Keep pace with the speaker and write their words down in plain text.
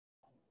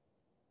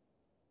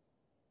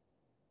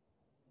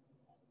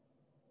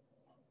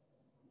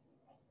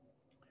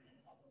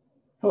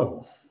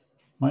Hello,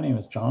 my name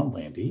is John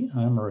Landy.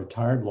 I'm a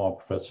retired law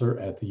professor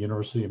at the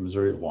University of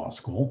Missouri Law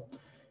School,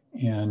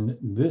 and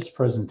this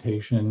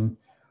presentation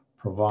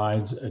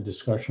provides a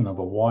discussion of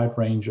a wide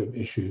range of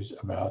issues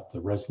about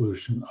the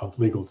resolution of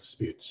legal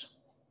disputes.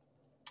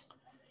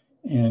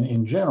 And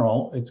in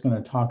general, it's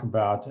going to talk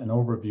about an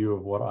overview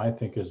of what I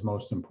think is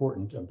most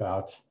important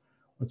about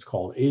what's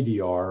called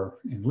ADR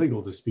in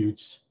legal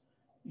disputes.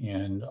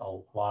 And a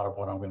lot of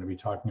what I'm going to be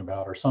talking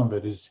about, or some of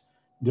it, is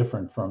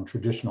different from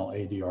traditional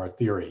ADR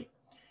theory.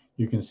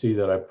 You can see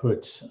that I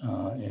put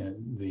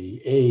in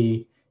the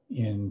A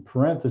in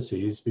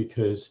parentheses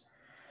because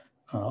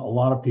a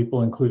lot of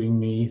people, including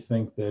me,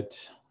 think that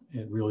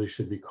it really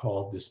should be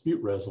called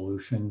dispute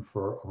resolution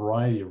for a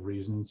variety of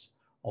reasons.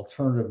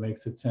 Alternative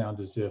makes it sound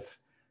as if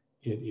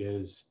it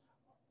is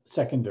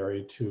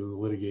secondary to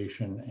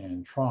litigation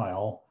and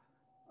trial,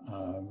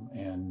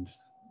 and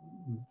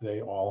they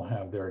all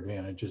have their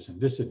advantages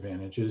and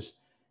disadvantages.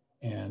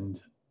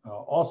 And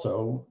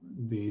also,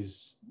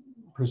 these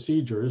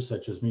procedures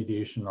such as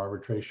mediation,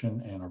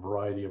 arbitration, and a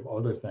variety of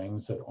other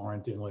things that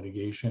aren't in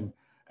litigation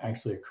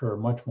actually occur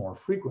much more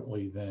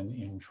frequently than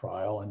in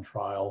trial, and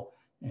trial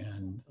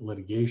and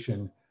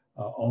litigation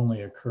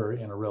only occur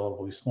in a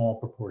relatively small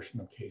proportion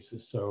of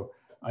cases. So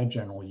I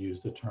generally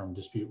use the term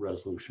dispute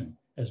resolution,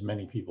 as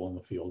many people in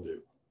the field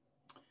do.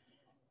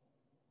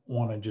 I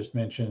want to just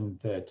mention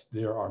that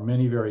there are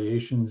many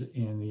variations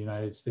in the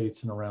United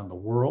States and around the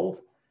world.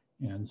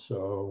 And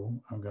so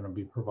I'm going to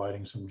be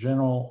providing some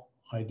general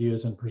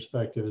ideas and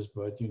perspectives,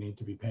 but you need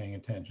to be paying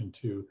attention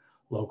to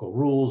local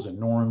rules and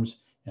norms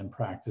and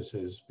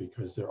practices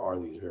because there are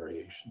these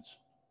variations.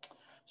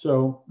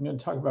 So I'm going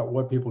to talk about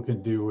what people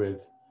can do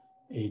with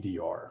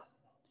ADR.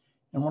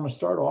 I want to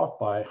start off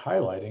by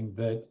highlighting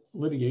that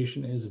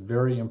litigation is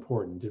very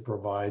important. It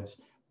provides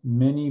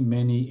many,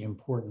 many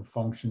important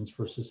functions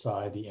for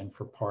society and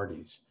for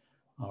parties,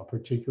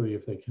 particularly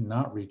if they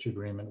cannot reach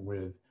agreement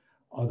with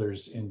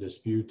others in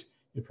dispute.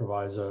 It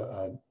provides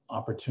an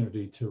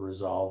opportunity to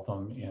resolve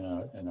them in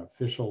an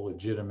official,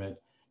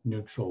 legitimate,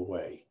 neutral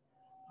way.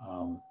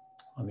 On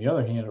the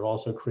other hand, it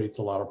also creates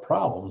a lot of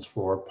problems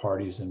for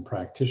parties and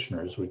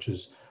practitioners, which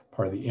is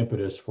part of the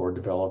impetus for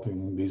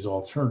developing these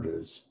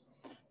alternatives.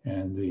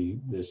 And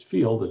this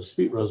field, the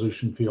dispute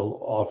resolution field,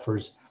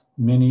 offers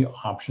many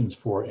options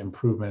for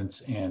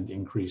improvements and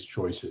increased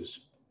choices.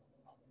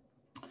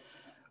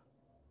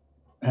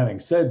 Having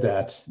said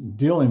that,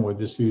 dealing with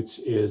disputes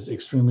is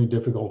extremely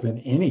difficult in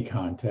any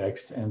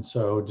context, and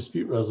so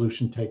dispute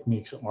resolution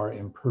techniques are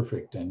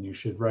imperfect, and you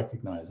should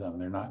recognize them.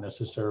 They're not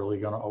necessarily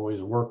going to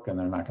always work, and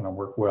they're not going to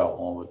work well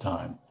all the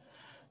time.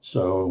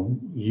 So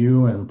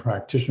you and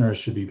practitioners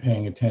should be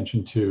paying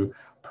attention to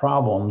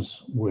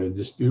problems with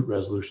dispute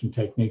resolution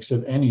techniques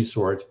of any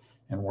sort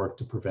and work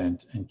to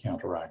prevent and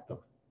counteract them.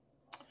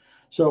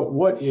 So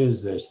what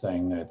is this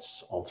thing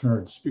that's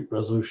alternative dispute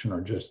resolution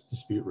or just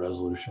dispute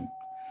resolution?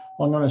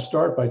 Well, I'm going to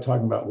start by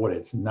talking about what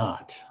it's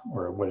not,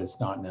 or what it's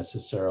not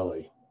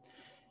necessarily.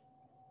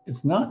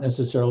 It's not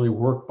necessarily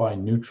work by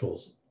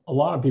neutrals. A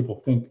lot of people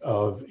think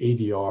of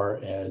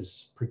ADR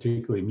as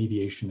particularly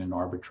mediation and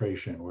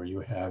arbitration, where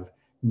you have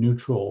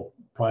neutral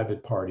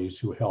private parties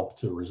who help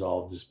to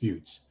resolve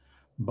disputes.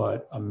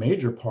 But a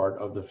major part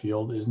of the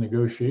field is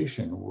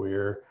negotiation,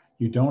 where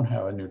you don't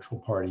have a neutral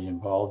party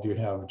involved. You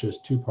have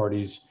just two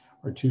parties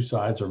or two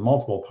sides or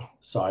multiple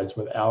sides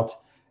without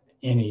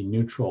any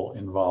neutral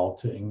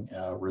involved to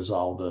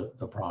resolve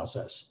the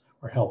process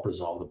or help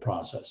resolve the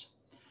process.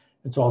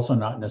 It's also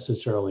not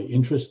necessarily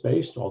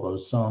interest-based, although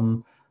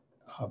some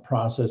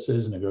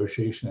processes,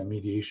 negotiation and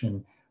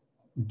mediation,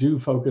 do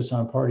focus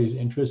on parties'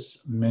 interests.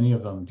 Many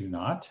of them do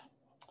not.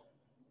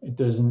 It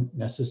doesn't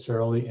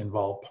necessarily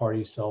involve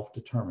party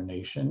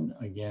self-determination.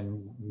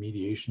 Again,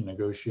 mediation,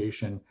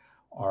 negotiation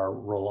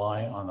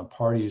rely on the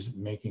parties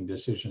making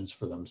decisions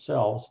for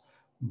themselves.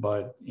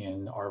 But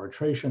in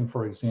arbitration,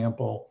 for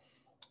example,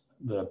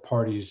 the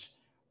parties,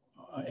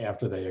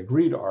 after they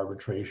agree to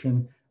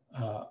arbitration,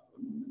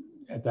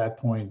 at that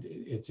point,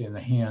 it's in the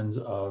hands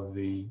of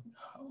the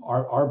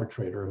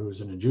arbitrator, who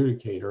is an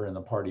adjudicator, and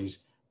the parties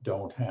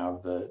don't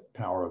have the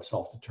power of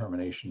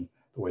self-determination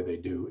the way they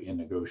do in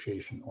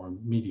negotiation or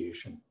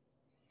mediation.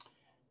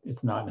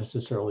 It's not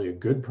necessarily a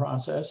good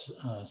process.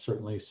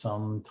 Certainly,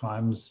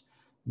 sometimes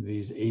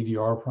these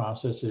ADR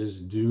processes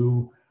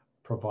do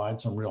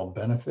provide some real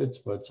benefits,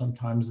 but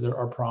sometimes there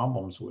are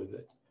problems with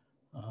it.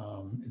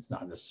 It's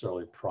not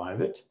necessarily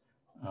private.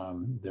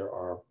 There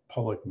are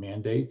public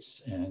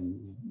mandates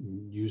and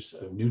use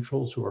of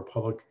neutrals who are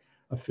public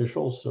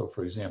officials. So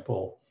for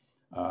example,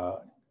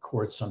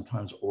 courts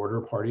sometimes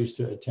order parties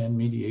to attend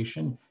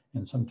mediation,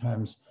 and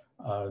sometimes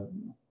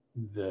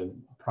the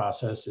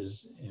process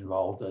is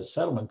involved a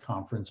settlement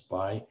conference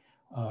by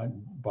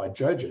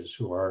judges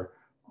who are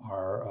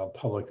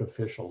public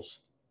officials.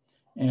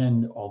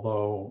 And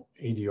although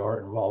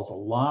ADR involves a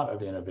lot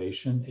of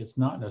innovation, it's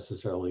not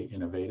necessarily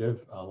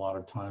innovative. A lot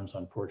of times,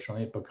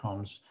 unfortunately, it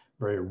becomes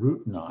very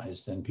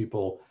routinized and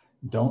people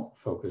don't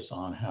focus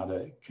on how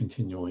to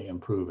continually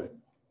improve it.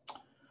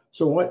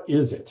 So what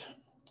is it?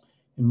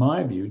 In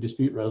my view,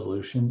 dispute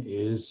resolution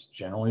is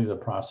generally the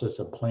process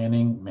of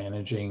planning,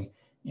 managing,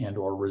 and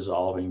or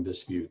resolving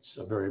disputes,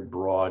 a very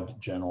broad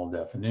general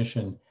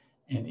definition.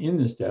 And in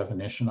this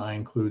definition, I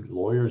include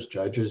lawyers,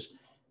 judges,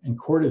 and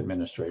court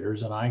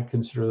administrators, and I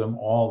consider them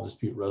all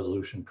dispute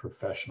resolution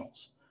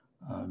professionals.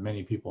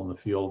 Many people in the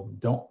field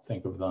don't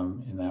think of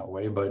them in that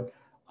way, but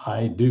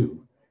I do.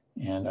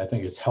 And I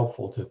think it's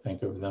helpful to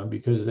think of them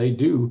because they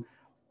do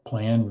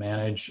plan,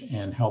 manage,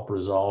 and help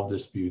resolve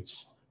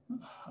disputes.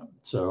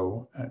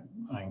 So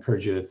I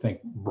encourage you to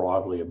think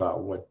broadly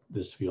about what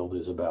this field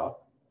is about.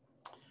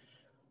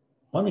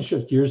 Let me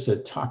shift gears to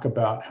talk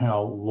about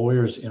how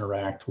lawyers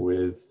interact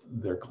with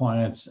their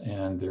clients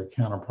and their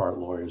counterpart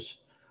lawyers.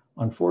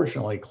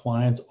 Unfortunately,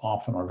 clients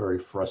often are very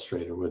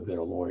frustrated with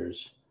their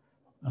lawyers.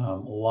 A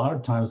lot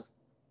of times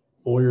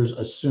lawyers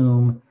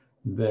assume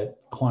that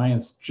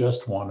clients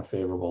just want a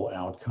favorable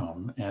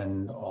outcome.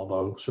 And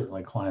although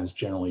certainly clients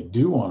generally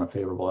do want a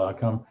favorable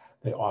outcome,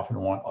 they often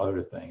want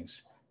other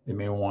things. They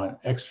may want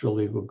extra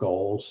legal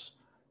goals,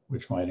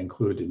 which might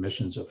include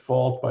admissions of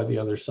fault by the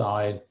other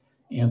side,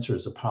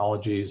 answers,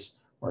 apologies,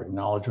 or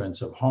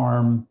acknowledgments of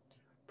harm,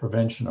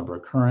 prevention of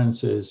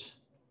recurrences,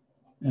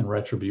 and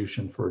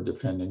retribution for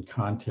defendant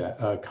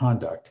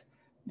conduct.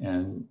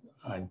 And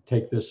I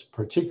take this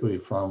particularly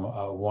from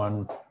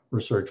one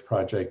research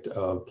project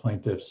of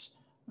plaintiffs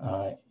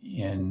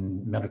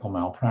in medical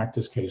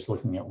malpractice case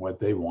looking at what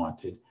they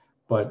wanted.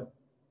 But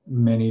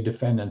many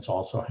defendants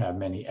also have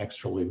many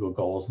extra legal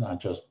goals,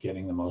 not just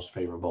getting the most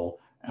favorable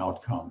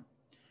outcome.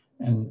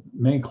 And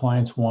many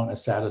clients want a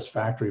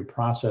satisfactory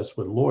process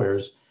with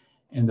lawyers,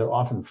 and they're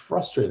often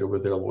frustrated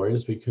with their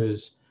lawyers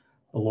because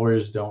the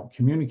lawyers don't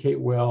communicate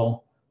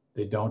well,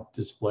 they don't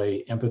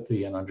display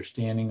empathy and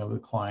understanding of the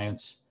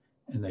clients,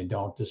 and they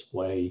don't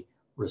display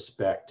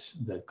respect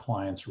that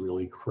clients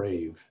really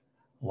crave.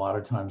 A lot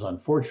of times,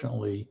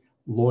 unfortunately,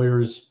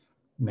 lawyers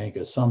make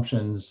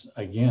assumptions,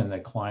 again,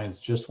 that clients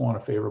just want a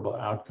favorable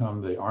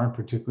outcome. They aren't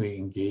particularly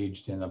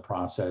engaged in the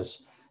process,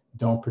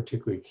 don't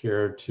particularly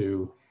care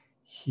to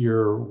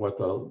hear what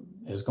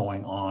is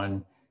going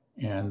on,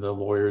 and the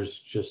lawyers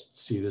just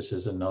see this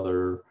as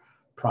another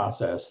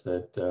process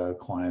that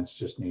clients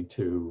just need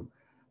to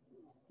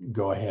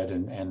go ahead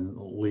and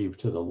leave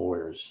to the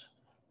lawyers.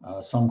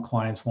 Some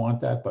clients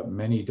want that, but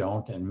many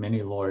don't, and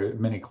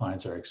many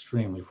clients are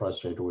extremely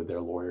frustrated with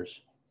their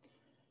lawyers.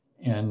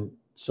 And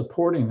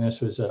supporting this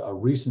was a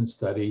recent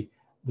study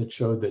that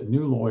showed that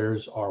new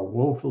lawyers are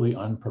woefully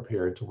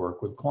unprepared to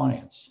work with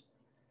clients,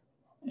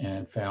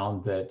 and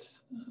found that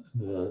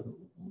the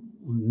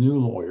new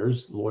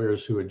lawyers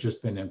who had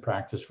just been in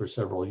practice for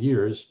several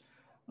years,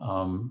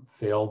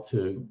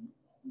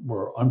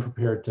 were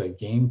unprepared to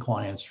gain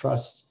clients'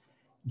 trust,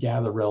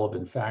 gather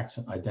relevant facts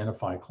and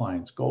identify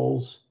clients'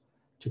 goals,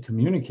 to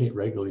communicate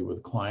regularly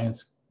with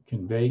clients,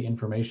 convey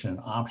information and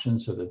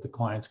options so that the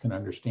clients can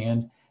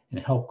understand and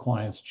help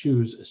clients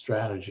choose a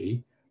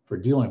strategy for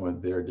dealing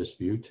with their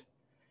dispute,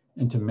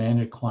 and to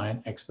manage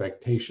client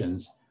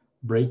expectations,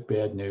 break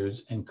bad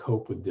news, and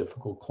cope with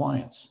difficult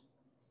clients.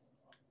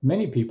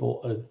 Many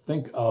people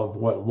think of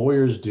what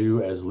lawyers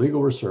do as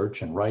legal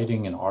research and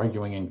writing and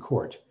arguing in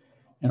court.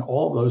 And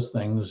all those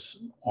things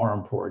are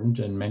important,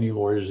 and many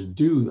lawyers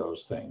do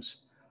those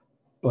things.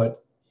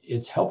 But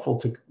it's helpful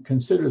to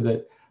consider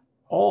that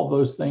all of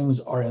those things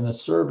are in the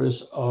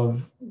service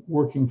of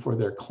working for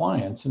their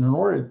clients. And in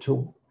order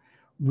to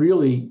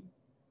really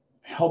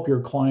help your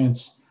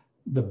clients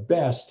the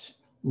best,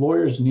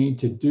 lawyers need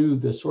to do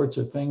the sorts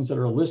of things that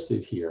are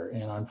listed here.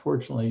 And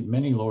unfortunately,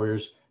 many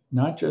lawyers,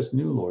 not just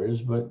new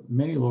lawyers, but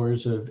many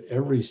lawyers of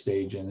every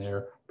stage in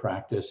their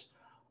practice,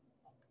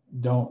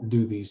 don't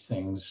do these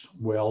things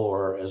well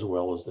or as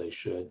well as they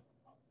should.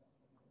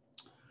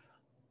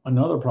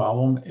 Another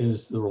problem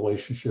is the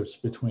relationships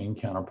between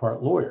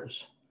counterpart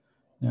lawyers.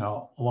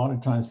 Now, a lot of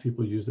times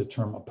people use the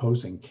term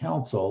opposing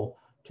counsel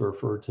to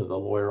refer to the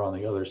lawyer on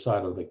the other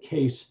side of the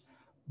case,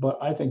 but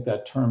I think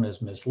that term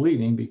is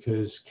misleading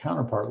because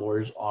counterpart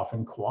lawyers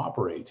often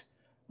cooperate.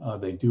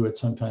 They do it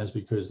sometimes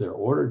because they're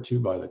ordered to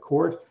by the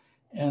court,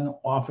 and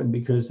often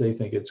because they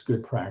think it's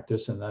good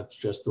practice, and that's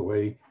just the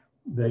way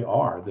they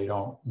are. They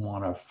don't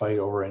want to fight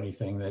over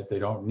anything that they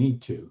don't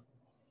need to.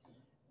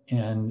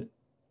 And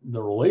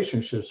the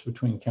relationships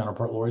between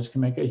counterpart lawyers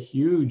can make a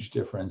huge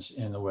difference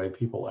in the way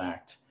people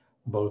act,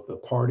 both the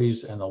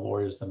parties and the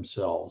lawyers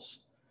themselves.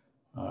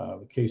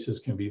 Cases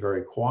can be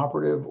very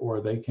cooperative,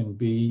 or they can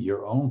be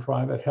your own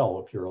private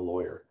hell if you're a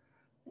lawyer.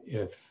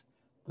 If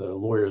the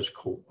lawyers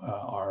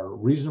are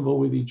reasonable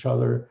with each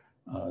other,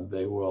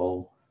 they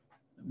will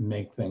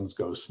make things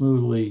go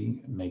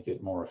smoothly, make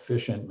it more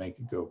efficient, make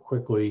it go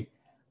quickly,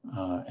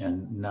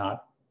 and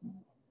not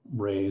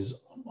raise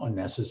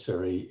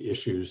unnecessary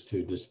issues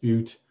to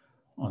dispute.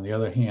 On the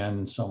other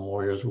hand, some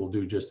lawyers will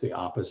do just the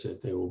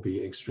opposite. They will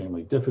be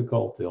extremely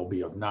difficult, they'll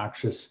be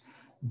obnoxious,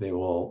 they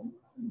will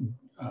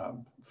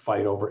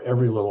fight over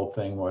every little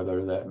thing,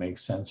 whether that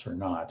makes sense or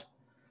not.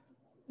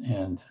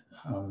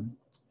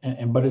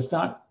 But it's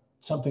not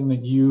something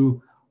that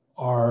you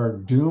are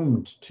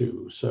doomed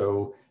to.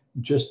 So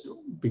just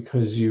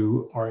because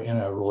you are in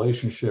a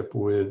relationship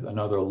with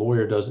another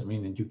lawyer doesn't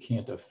mean that you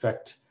can't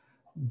affect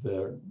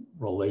the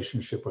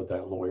relationship with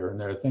that lawyer. And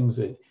there are things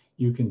that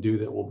you can do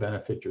that will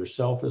benefit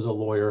yourself as a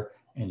lawyer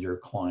and your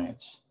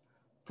clients.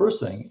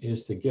 First thing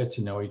is to get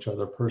to know each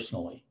other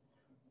personally.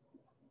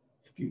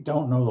 If you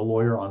don't know the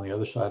lawyer on the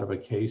other side of a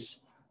case,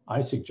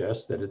 I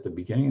suggest that at the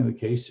beginning of the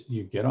case,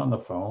 you get on the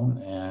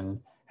phone and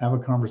have a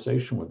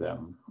conversation with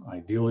them.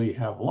 Ideally,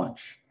 have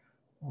lunch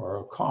or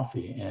a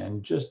coffee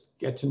and just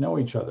get to know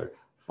each other.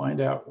 Find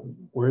out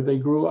where they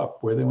grew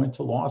up, where they went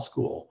to law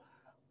school,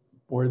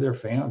 where their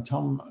family,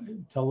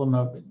 tell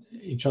them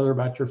each other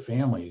about your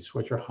families,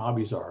 what your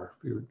hobbies are,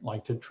 if you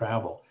like to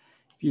travel.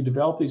 If you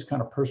develop these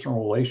kind of personal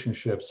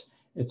relationships,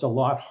 it's a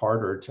lot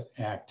harder to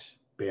act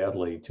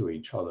badly to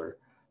each other.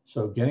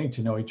 So getting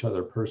to know each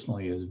other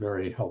personally is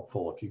very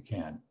helpful if you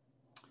can.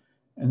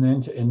 And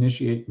then to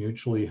initiate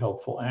mutually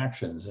helpful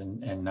actions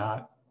and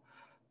not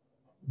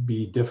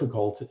be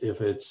difficult if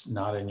it's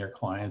not in your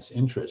client's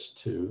interest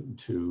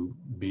to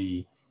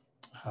be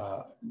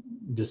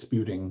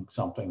disputing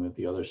something that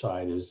the other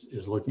side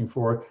is looking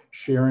for.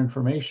 Share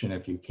information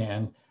if you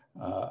can,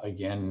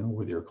 again,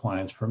 with your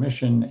client's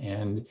permission,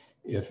 and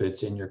if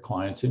it's in your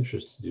client's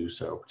interest to do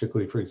so,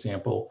 particularly, for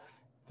example,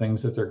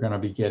 things that they're going to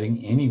be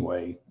getting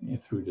anyway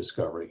through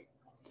discovery.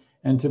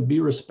 And to be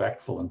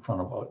respectful in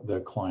front of the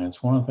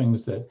clients. One of the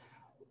things that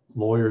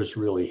lawyers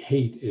really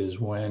hate is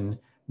when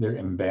they're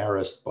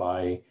embarrassed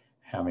by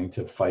having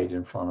to fight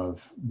in front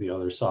of the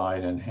other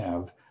side and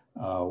have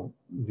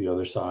the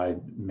other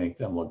side make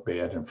them look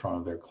bad in front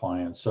of their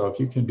clients. So if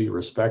you can be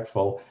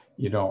respectful,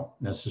 you don't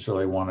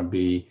necessarily want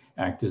to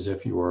act as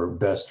if you were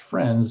best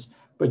friends,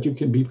 but you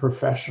can be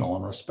professional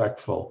and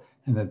respectful,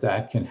 and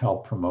that can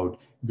help promote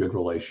good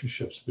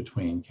relationships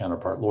between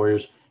counterpart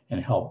lawyers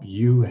and help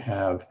you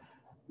have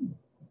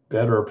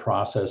better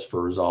process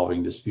for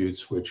resolving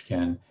disputes, which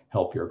can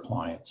help your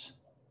clients.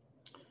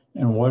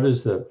 And what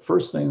is the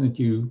first thing that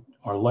you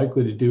are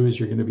likely to do is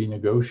you're going to be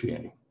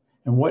negotiating.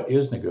 And what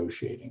is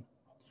negotiating?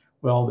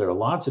 Well, there are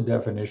lots of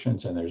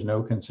definitions and there's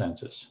no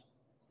consensus.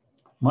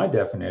 My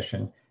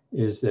definition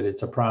is that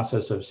it's a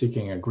process of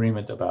seeking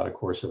agreement about a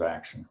course of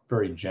action.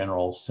 Very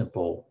general,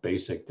 simple,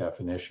 basic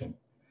definition.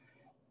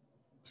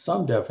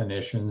 Some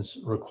definitions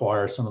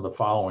require some of the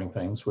following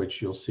things,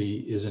 which you'll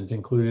see isn't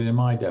included in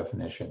my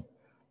definition.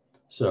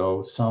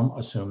 So some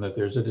assume that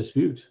there's a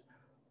dispute,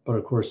 but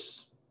of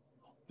course,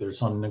 there's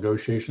some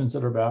negotiations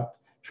that are about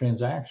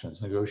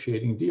transactions,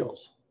 negotiating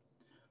deals.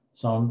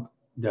 Some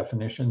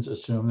definitions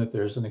assume that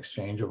there's an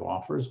exchange of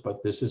offers,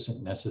 but this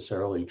isn't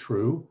necessarily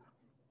true.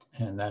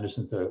 And that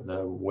isn't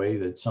the way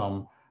that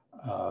some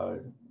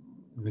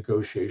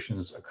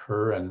negotiations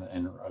occur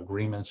and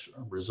agreements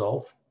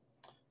result.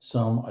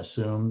 Some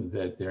assume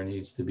that there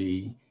needs to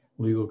be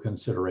legal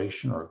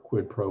consideration or a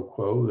quid pro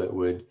quo that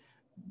would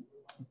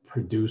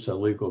produce a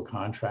legal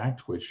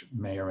contract, which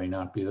may or may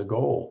not be the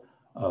goal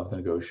of the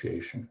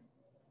negotiation.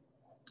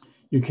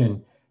 You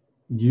can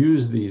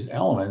use these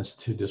elements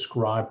to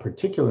describe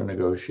particular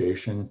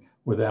negotiation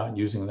without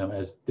using them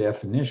as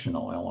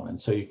definitional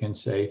elements. So you can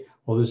say,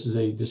 well, this is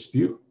a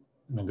dispute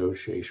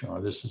negotiation, or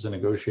this is a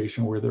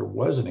negotiation where there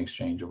was an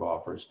exchange of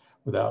offers,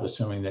 without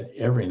assuming that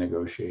every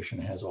negotiation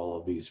has all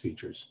of these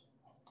features.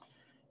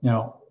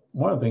 Now,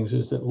 one of the things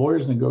is that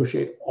lawyers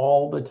negotiate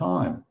all the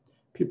time.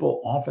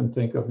 People often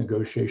think of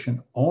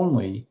negotiation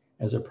only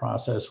as a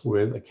process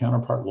with a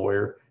counterpart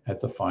lawyer at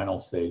the final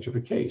stage of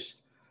a case.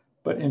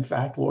 But in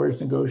fact, lawyers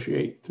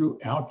negotiate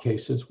throughout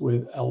cases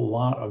with a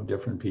lot of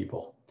different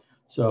people.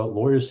 So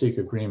lawyers seek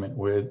agreement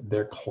with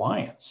their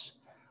clients.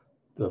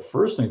 The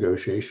first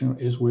negotiation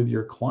is with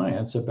your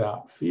clients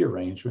about fee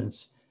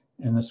arrangements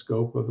and the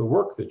scope of the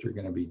work that you're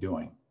going to be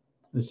doing.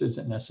 This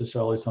isn't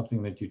necessarily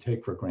something that you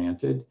take for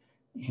granted,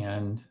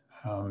 and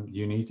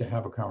you need to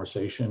have a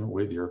conversation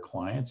with your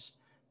clients,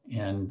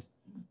 and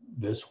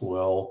this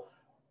will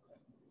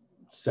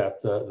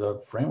set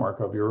the framework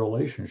of your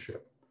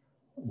relationship.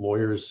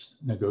 Lawyers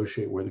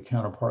negotiate with the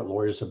counterpart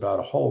lawyers about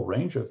a whole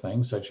range of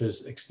things, such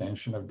as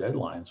extension of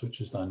deadlines,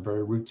 which is done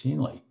very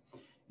routinely.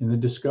 In the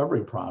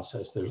discovery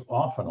process, there's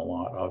often a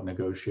lot of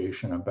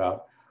negotiation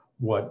about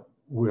what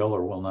will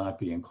or will not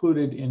be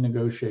included in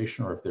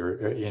negotiation, or if they're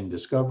in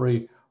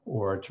discovery,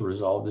 or to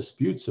resolve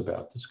disputes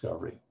about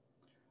discovery.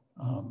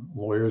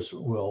 Lawyers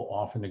will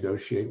often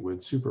negotiate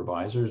with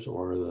supervisors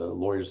or the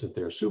lawyers that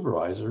they're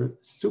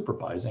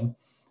supervising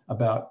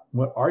about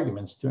what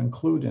arguments to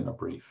include in a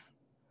brief.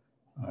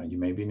 You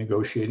may be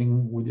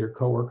negotiating with your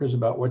coworkers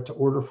about what to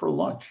order for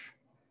lunch.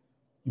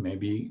 You may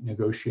be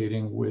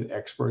negotiating with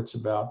experts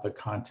about the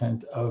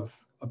content of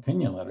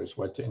opinion letters,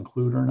 what to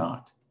include or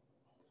not.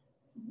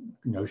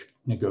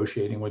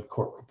 Negotiating with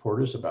court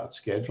reporters about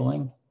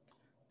scheduling.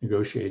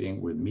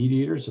 Negotiating with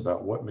mediators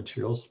about what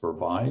materials to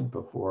provide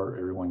before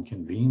everyone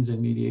convenes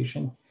in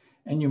mediation.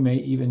 And you may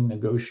even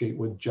negotiate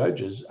with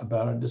judges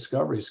about a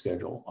discovery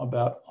schedule,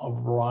 about a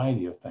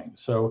variety of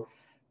things. So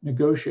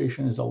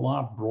negotiation is a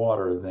lot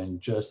broader than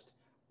just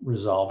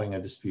resolving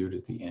a dispute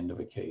at the end of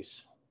a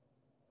case.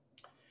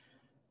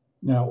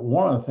 Now,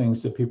 one of the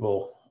things that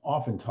people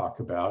often talk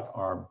about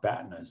are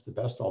BATNAs, the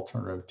best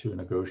alternative to a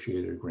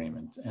negotiated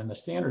agreement. And the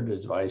standard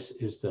advice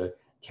is to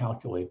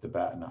calculate the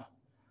BATNA,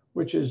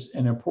 which is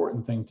an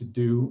important thing to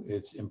do.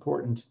 It's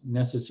important,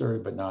 necessary,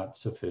 but not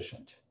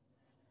sufficient.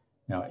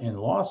 Now, in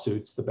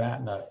lawsuits, the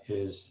BATNA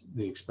is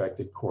the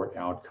expected court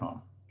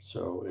outcome.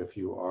 So if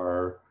you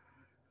are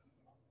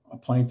a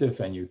plaintiff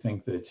and you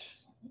think that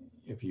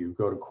if you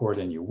go to court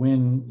and you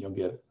win, you'll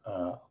get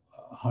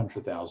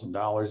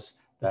 $100,000,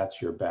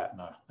 that's your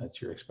BATNA,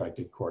 that's your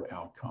expected court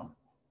outcome.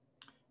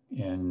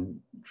 In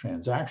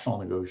transactional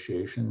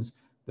negotiations,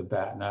 the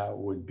BATNA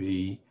would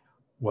be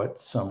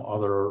what some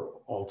other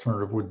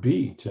alternative would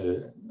be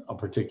to a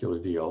particular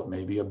deal. It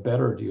may be a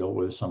better deal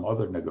with some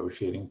other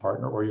negotiating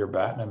partner, or your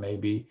BATNA may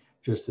be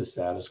just the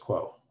status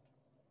quo.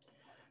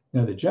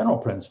 Now, the general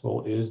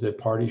principle is that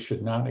parties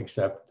should not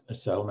accept a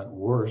settlement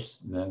worse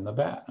than the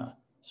BATNA.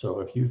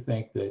 So if you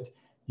think that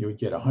you would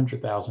get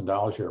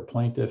 $100,000, you're a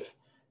plaintiff,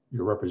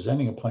 you're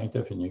representing a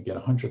plaintiff, and you get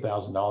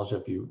 $100,000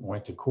 if you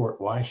went to court,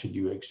 why should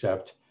you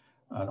accept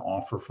an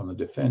offer from the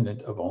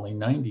defendant of only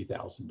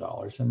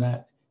 $90,000? And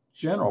that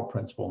general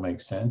principle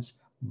makes sense,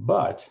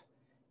 but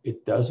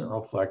it doesn't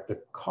reflect the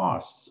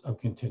costs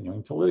of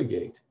continuing to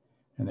litigate.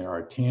 And there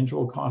are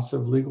tangible costs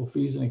of legal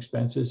fees and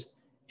expenses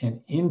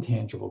and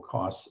intangible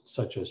costs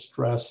such as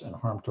stress and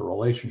harm to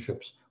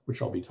relationships,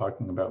 which I'll be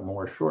talking about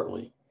more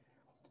shortly.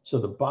 So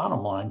the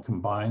bottom line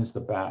combines the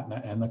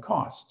BATNA and the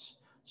costs.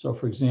 So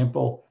for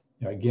example,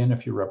 again,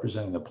 if you're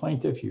representing the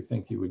plaintiff, you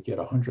think you would get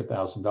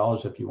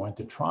 $100,000 if you went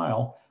to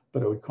trial,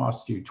 but it would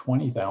cost you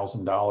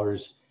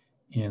 $20,000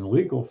 in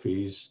legal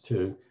fees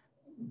to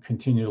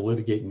continue to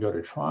litigate and go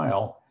to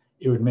trial.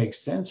 It would make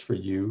sense for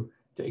you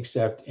to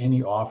accept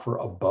any offer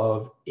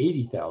above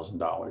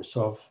 $80,000.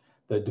 So if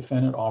the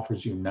defendant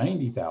offers you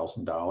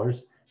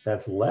 $90,000,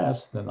 that's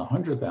less than the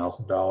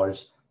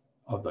 $100,000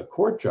 of the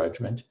court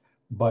judgment,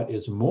 but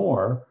is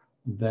more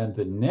than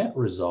the net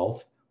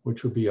result,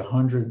 which would be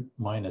 100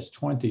 minus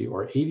 20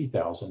 or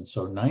 80,000.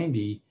 So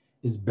 90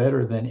 is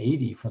better than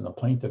 80 from the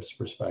plaintiff's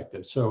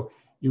perspective. So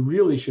you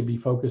really should be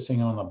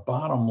focusing on the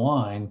bottom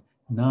line,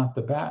 not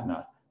the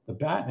BATNA. The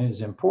BATNA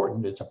is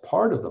important. It's a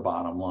part of the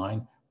bottom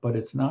line, but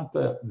it's not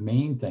the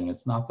main thing.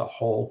 It's not the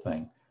whole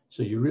thing.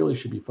 So you really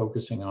should be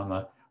focusing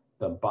on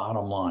the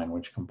bottom line,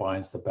 which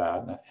combines the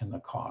BATNA and the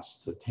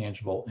costs, the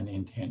tangible and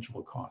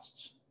intangible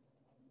costs.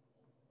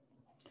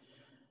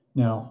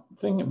 Now,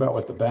 thinking about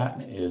what the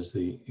BATNA is,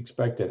 the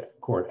expected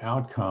court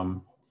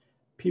outcome,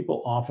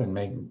 people often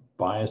make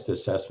biased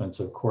assessments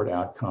of court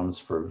outcomes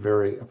for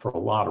a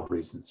lot of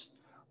reasons.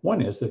 One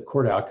is that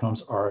court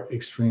outcomes are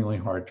extremely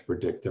hard to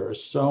predict. There are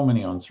so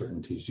many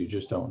uncertainties. You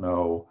just don't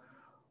know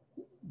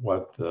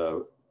what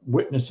the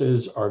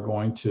witnesses are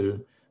going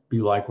to be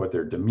like, what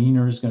their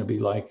demeanor is going to be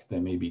like. They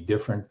may be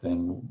different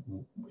than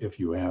if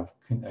you have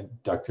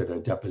conducted a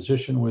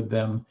deposition with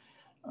them.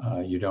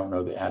 You don't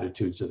know the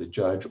attitudes of the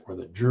judge or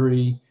the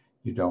jury.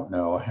 You don't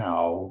know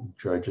how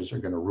judges are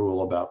going to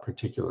rule about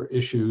particular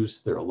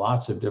issues. There are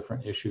lots of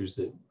different issues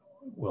that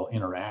will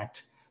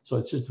interact. So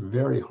it's just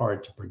very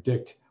hard to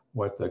predict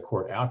what the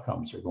court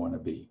outcomes are going to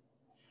be.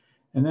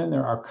 And then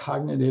there are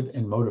cognitive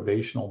and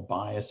motivational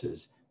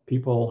biases.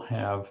 People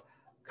have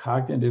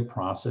cognitive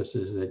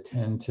processes that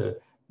tend to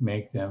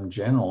make them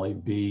generally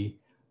be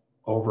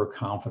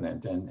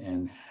overconfident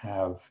and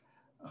have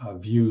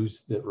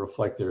views that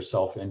reflect their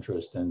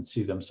self-interest and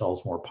see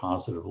themselves more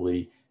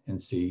positively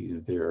and see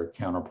their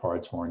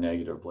counterparts more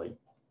negatively.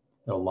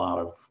 There are a lot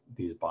of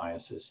these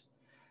biases.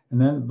 And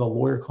then the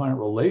lawyer-client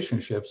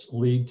relationships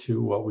lead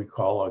to what we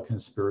call a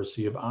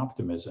conspiracy of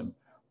optimism,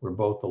 where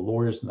both the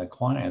lawyers and the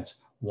clients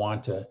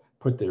want to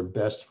put their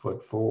best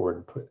foot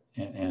forward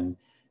and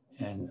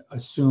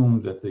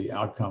assume that the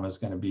outcome is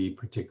going to be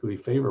particularly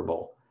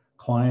favorable.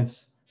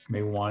 Clients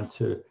may want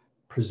to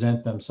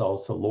present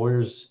themselves to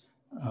lawyers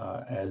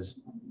as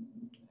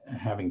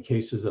having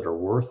cases that are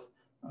worth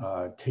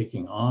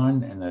taking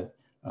on, and that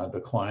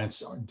the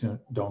clients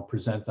don't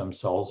present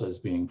themselves as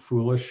being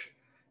foolish.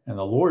 And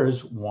the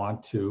lawyers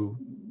want to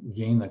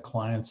gain the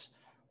client's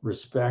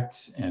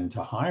respect and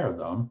to hire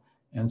them.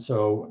 And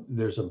so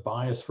there's a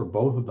bias for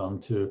both of them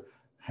to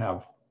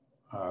have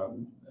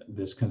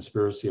this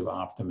conspiracy of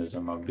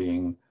optimism of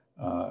being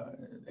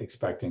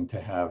expecting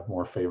to have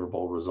more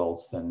favorable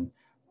results than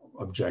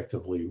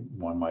objectively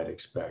one might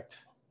expect.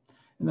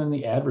 And then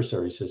the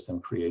adversary system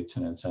creates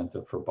an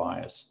incentive for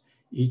bias.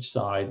 Each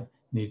side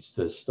needs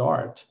to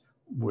start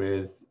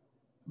with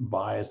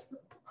biased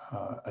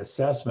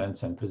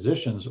assessments and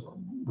positions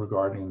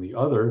regarding the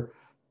other,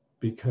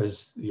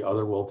 because the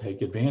other will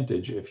take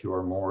advantage if you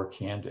are more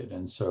candid.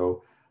 And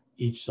so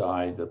each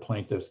side, the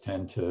plaintiffs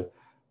tend to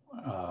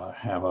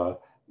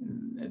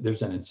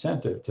there's an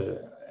incentive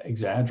to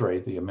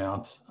exaggerate the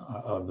amount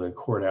of the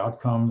court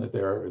outcome that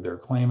they're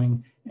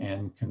claiming,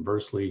 and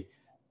conversely,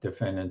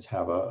 defendants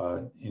have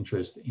an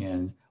interest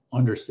in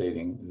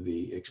understating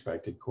the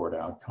expected court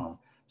outcome.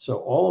 So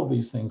all of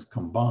these things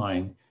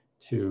combine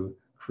to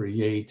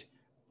create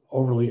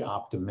overly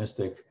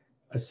optimistic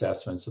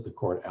assessments of the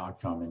court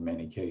outcome in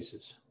many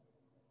cases.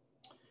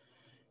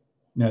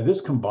 Now,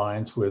 this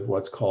combines with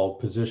what's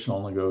called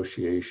positional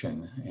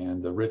negotiation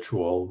and the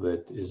ritual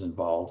that is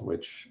involved,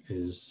 which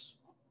is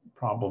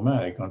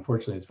problematic.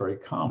 Unfortunately, it's very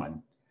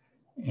common.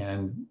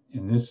 And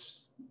in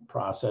this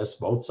process,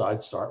 both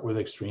sides start with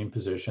extreme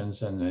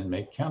positions and then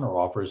make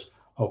counteroffers,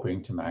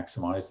 hoping to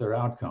maximize their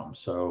outcome.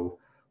 So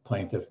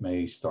plaintiff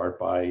may start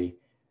by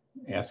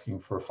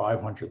asking for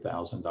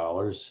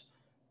 $500,000,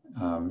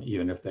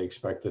 even if they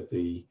expect that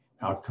the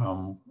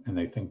outcome and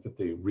they think that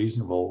the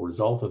reasonable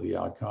result of the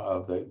outcome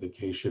of the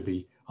case should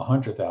be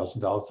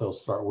 $100,000. They'll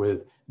start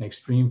with an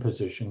extreme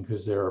position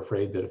because they're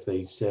afraid that if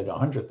they said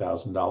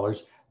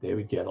 $100,000, they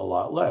would get a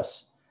lot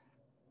less.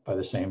 By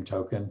the same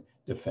token,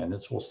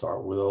 defendants will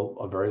start with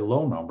a very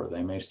low number.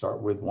 They may start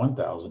with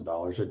 $1,000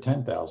 or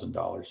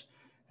 $10,000,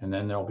 and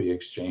then there'll be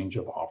exchange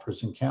of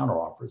offers and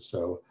counteroffers.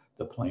 So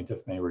the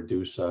plaintiff may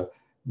reduce a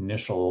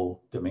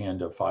initial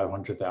demand of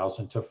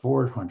 $500,000 to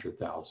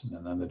 $400,000,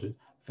 and then the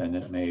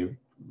defendant may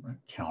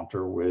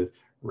counter with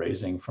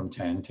raising from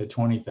 10 to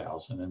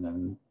 20,000, and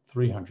then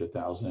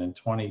 300,000 and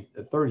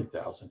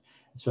 30,000.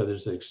 So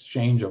there's an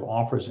exchange of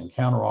offers and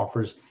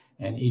counteroffers,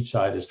 and each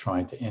side is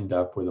trying to end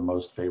up with the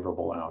most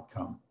favorable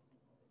outcome.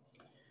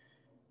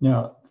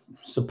 Now,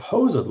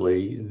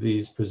 supposedly,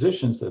 these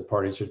positions that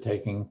parties are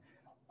taking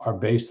are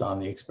based on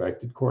the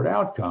expected court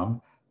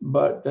outcome,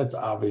 but that's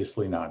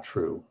obviously not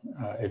true.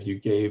 If you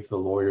gave the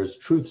lawyers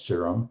truth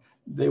serum,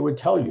 they would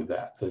tell you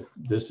that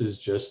this is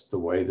just the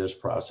way this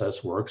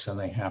process works and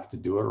they have to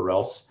do it or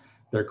else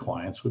their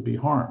clients would be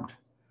harmed.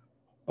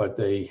 But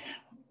they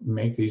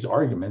make these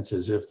arguments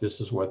as if this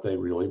is what they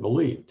really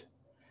believed.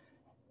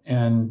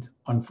 And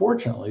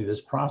unfortunately,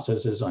 this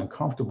process is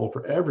uncomfortable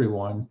for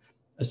everyone,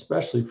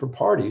 especially for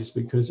parties,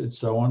 because it's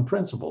so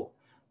unprincipled.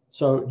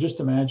 So just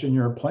imagine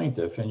you're a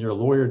plaintiff and your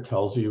lawyer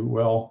tells you,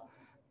 well,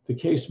 the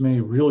case may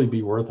really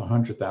be worth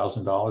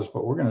 $100,000,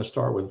 but we're going to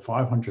start with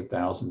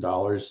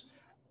 $500,000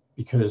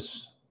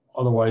 because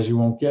otherwise you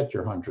won't get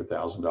your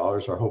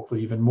 $100,000 or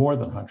hopefully even more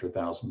than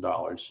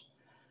 $100,000.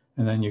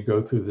 And then you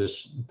go through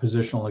this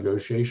positional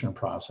negotiation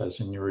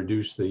process and you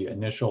reduce the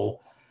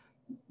initial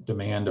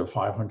demand of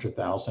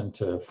 $500,000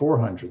 to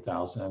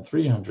 $400,000 and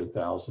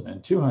 $300,000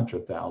 and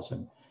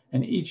 $200,000.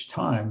 And each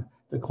time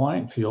the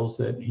client feels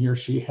that he or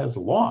she has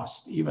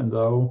lost, even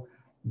though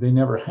they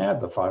never had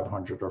the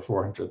 $500,000 or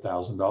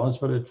 $400,000,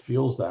 but it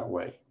feels that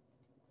way.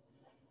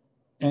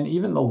 And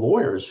even the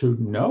lawyers who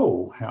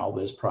know how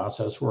this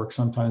process works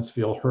sometimes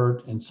feel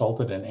hurt,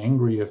 insulted, and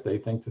angry if they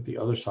think that the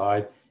other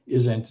side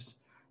isn't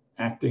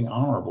acting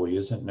honorably,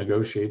 isn't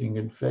negotiating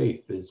in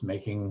faith, is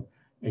making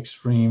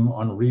extreme,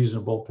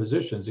 unreasonable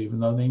positions, even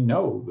though they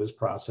know this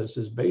process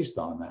is based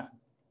on that.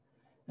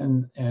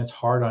 And it's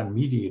hard on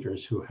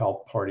mediators who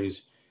help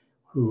parties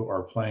who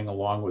are playing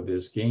along with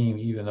this game,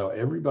 even though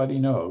everybody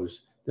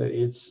knows that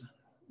it's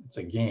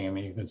a game.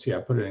 And you can see I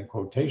put it in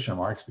quotation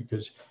marks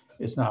because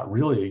it's not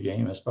really a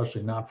game,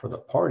 especially not for the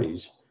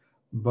parties.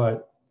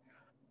 But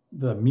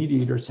the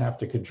mediators have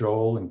to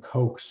cajole and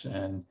coax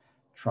and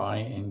try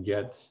and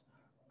get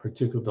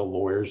particularly the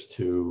lawyers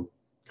to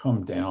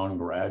come down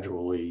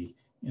gradually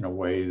in a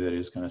way that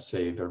is going to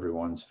save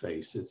everyone's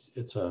face.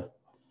 It's a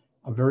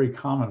very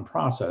common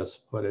process,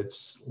 but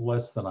it's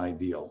less than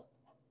ideal.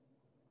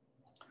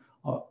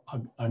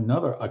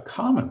 A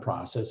common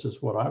process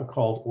is what I've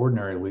called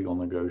ordinary legal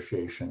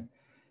negotiation.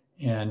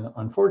 And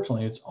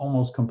unfortunately, it's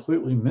almost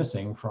completely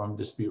missing from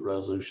dispute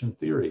resolution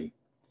theory.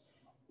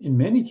 In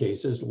many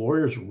cases,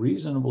 lawyers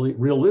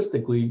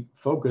realistically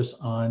focus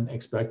on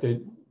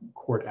expected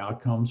court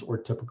outcomes or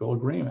typical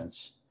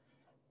agreements.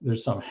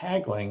 There's some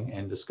haggling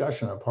and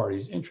discussion of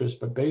parties' interests,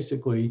 but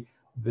basically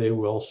they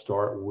will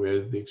start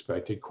with the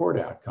expected court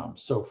outcome.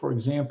 So for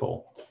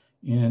example,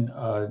 in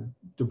a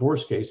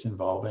divorce case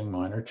involving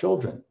minor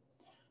children,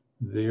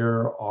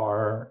 there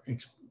are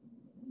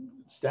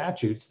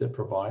statutes that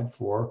provide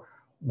for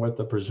what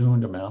the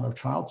presumed amount of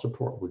child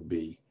support would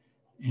be.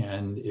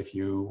 And if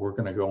you were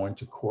going to go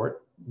into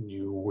court,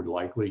 you would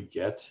likely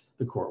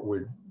the court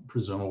would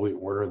presumably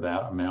order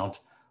that amount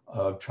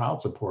of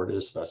child support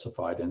as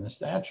specified in the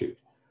statute.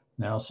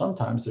 Now,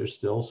 sometimes there's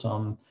still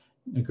some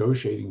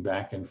negotiating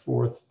back and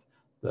forth.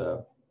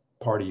 The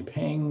party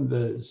paying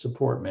the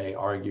support may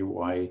argue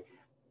why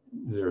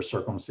there are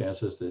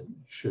circumstances that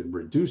should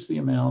reduce the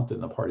amount,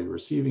 and the party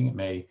receiving it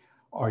may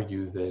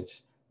argue that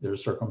there are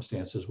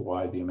circumstances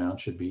why the amount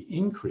should be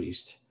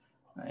increased,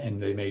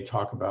 and they may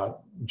talk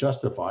about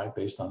justify it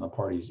based on the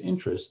party's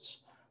interests,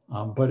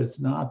 but it's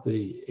not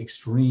the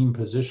extreme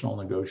positional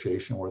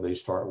negotiation where they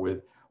start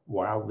with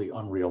wildly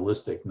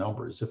unrealistic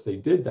numbers. If they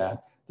did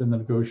that, then the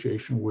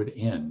negotiation would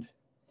end.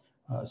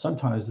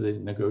 Sometimes the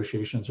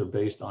negotiations are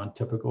based on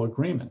typical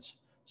agreements.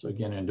 So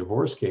again, in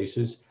divorce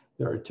cases,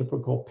 there are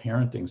typical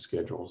parenting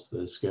schedules,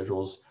 the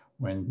schedules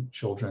when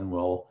children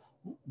will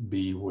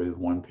be with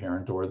one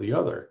parent or the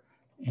other.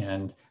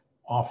 And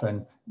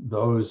often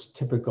those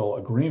typical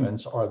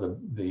agreements are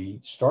the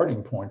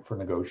starting point for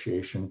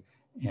negotiation,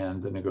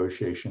 and the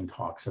negotiation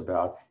talks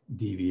about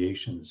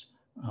deviations,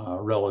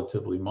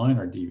 relatively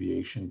minor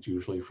deviations,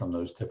 usually from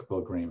those typical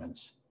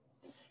agreements.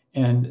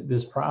 And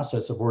this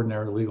process of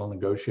ordinary legal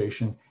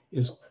negotiation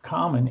is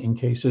common in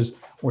cases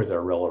where there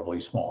are relatively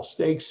small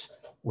stakes,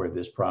 where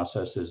this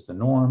process is the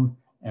norm,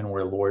 and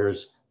where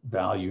lawyers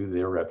value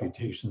their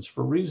reputations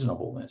for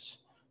reasonableness.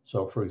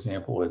 So for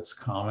example, it's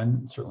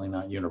common, certainly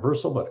not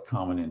universal, but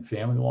common in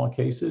family law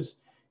cases,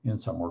 in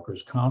some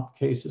workers' comp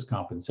cases,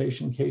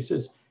 compensation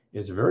cases.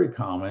 It's very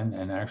common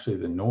and actually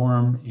the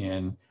norm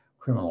in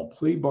criminal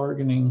plea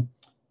bargaining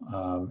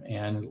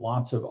and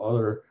lots of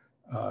other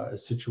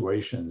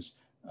situations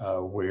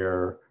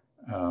where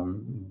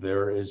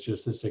there is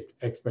just this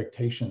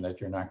expectation that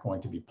you're not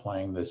going to be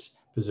playing this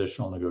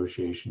positional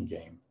negotiation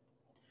game.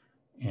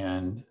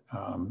 And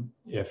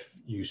if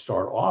you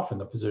start off in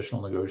the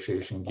positional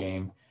negotiation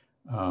game,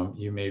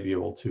 you may be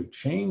able to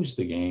change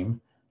the game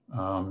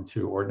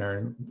to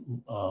ordinary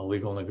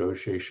legal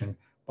negotiation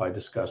by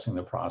discussing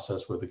the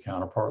process with the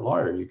counterpart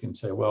lawyer. You can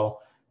say,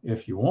 well,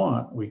 if you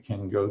want, we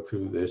can go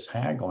through this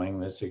haggling,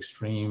 this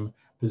extreme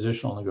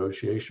positional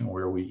negotiation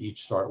where we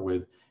each start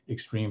with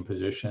extreme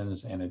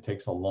positions and it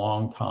takes a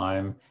long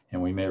time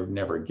and we may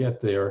never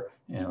get there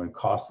and it would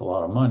cost a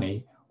lot of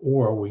money,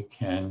 or we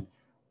can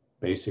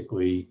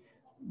basically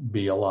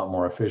be a lot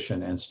more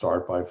efficient and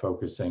start by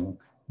focusing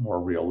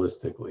more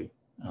realistically.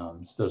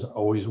 This doesn't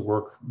always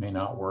work, may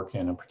not work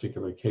in a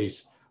particular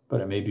case, but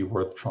it may be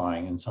worth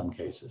trying in some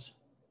cases.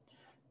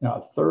 Now,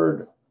 a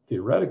third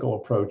theoretical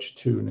approach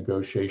to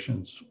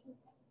negotiations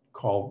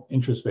called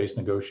interest-based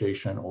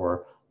negotiation,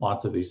 or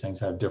lots of these things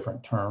have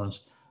different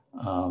terms.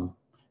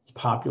 It's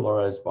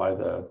popularized by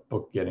the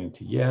book Getting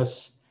to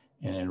Yes,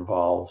 and it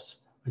involves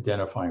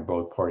identifying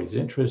both parties'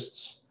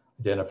 interests,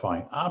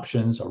 identifying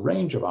options, a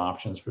range of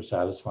options for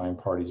satisfying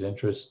parties'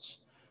 interests,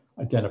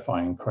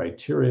 identifying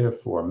criteria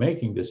for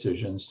making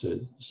decisions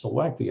to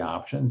select the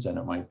options, and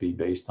it might be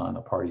based on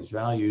the party's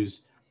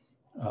values,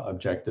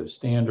 objective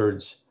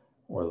standards,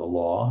 or the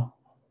law,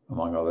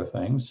 among other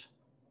things,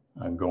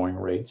 going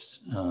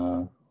rates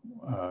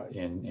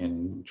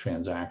in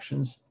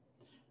transactions,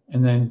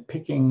 and then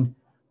picking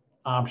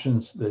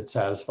options that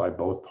satisfy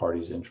both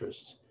parties'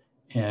 interests.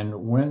 And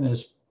when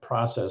this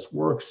process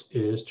works,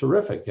 it is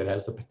terrific. It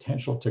has the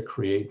potential to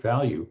create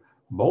value.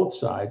 Both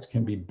sides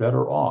can be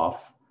better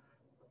off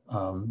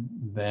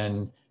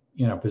than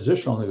in a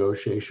positional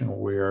negotiation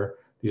where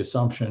the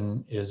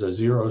assumption is a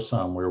zero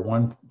sum, where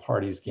one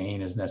party's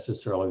gain is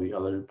necessarily the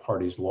other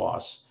party's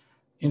loss.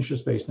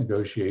 Interest-based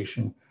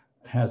negotiation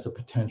has the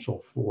potential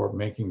for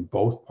making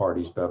both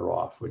parties better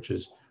off, which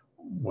is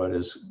what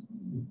is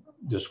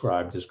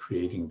described as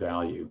creating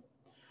value.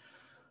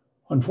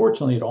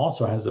 Unfortunately, it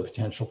also has the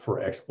potential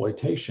for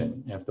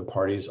exploitation. If the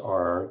parties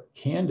are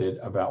candid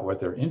about what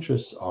their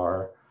interests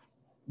are,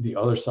 the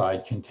other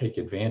side can take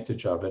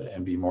advantage of it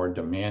and be more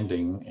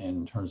demanding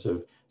in terms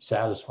of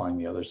satisfying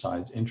the other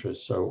side's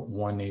interests. So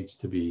one needs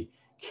to be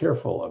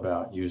careful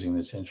about using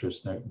this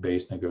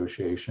interest-based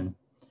negotiation.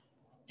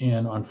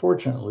 And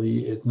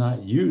unfortunately, it's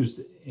not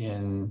used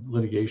in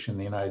litigation in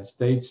the United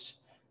States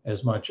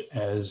as much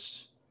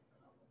as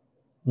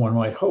one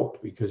might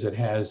hope, because it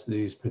has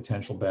these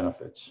potential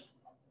benefits.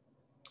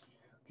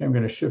 Okay, I'm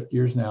going to shift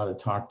gears now to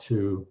talk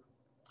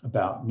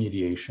about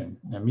mediation.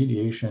 Now,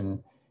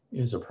 mediation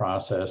is a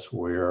process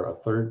where a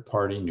third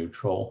party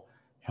neutral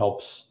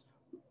helps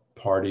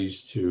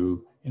parties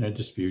in a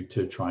dispute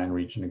to try and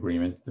reach an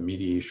agreement. The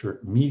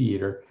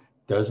mediator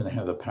doesn't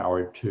have the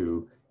power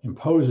to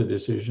impose a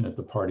decision if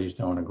the parties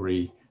don't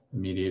agree. The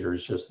mediator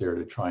is just there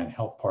to try and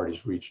help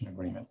parties reach an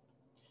agreement.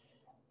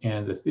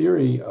 And the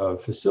theory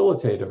of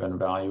facilitative and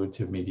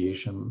evaluative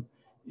mediation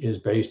is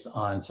based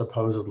on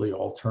supposedly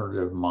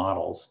alternative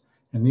models.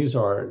 And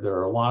there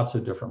are lots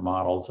of different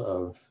models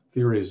of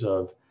theories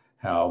of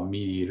how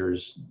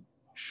mediators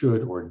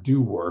should or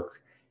do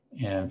work.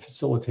 And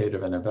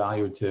facilitative and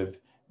evaluative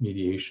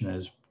mediation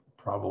is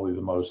probably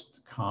the most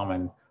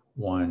common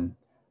one.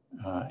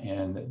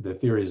 And the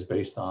theory is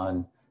based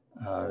on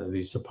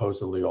these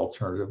supposedly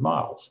alternative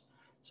models.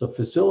 So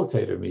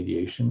facilitative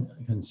mediation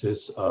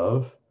consists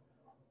of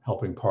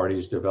helping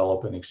parties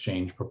develop and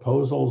exchange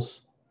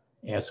proposals,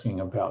 asking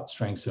about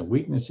strengths and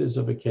weaknesses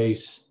of a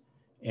case,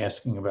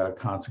 asking about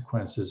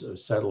consequences of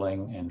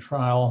settling and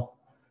trial,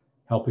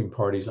 helping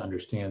parties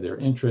understand their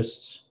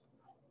interests,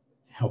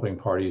 helping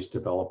parties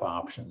develop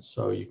options.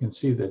 So you can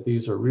see that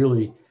these are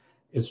really,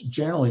 it's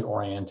generally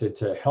oriented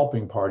to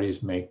helping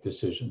parties make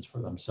decisions for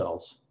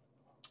themselves.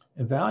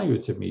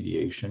 Evaluative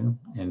mediation,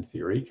 in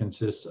theory,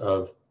 consists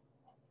of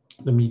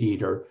the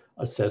mediator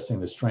assessing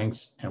the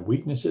strengths and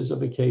weaknesses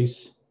of a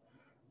case,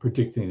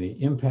 predicting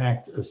the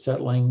impact of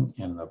settling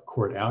and of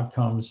court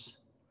outcomes,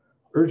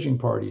 urging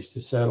parties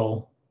to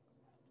settle,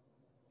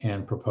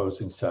 and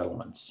proposing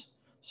settlements.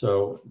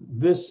 So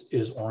this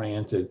is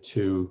oriented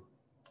to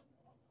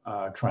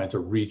trying to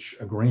reach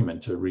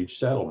agreement, to reach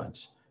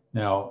settlements.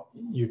 Now,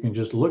 you can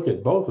just look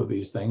at both of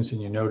these things and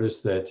you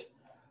notice that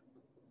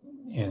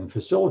in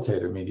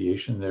facilitative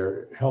mediation,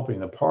 they're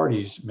helping the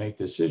parties make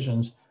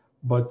decisions,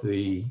 but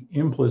the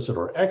implicit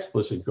or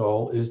explicit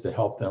goal is to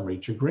help them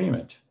reach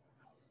agreement.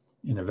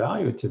 In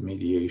evaluative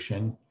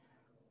mediation,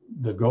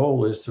 the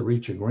goal is to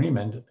reach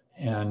agreement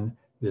And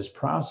this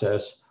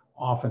process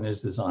often is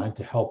designed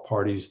to help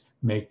parties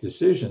make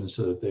decisions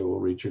so that they will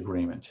reach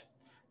agreement.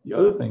 The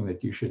other thing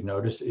that you should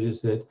notice is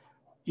that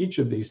each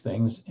of these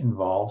things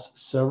involves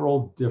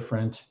several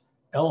different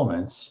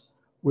elements,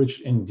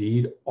 which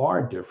indeed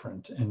are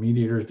different. And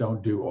mediators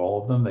don't do all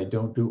of them. They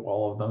don't do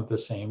all of them at the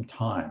same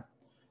time.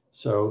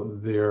 So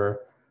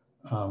they're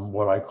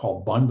what I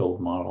call bundled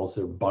models.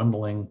 They're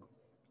bundling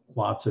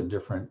lots of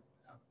different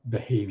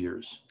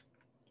behaviors.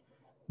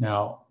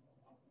 Now,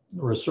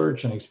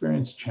 research and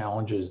experience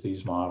challenges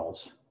these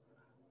models.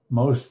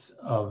 Most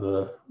of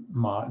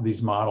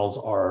these models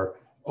are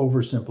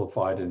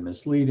oversimplified and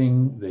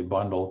misleading. They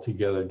bundle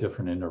together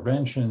different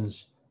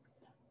interventions.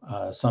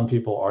 Some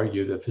people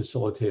argue that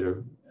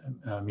facilitative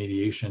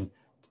mediation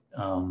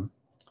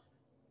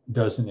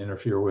doesn't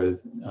interfere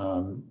with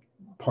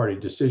party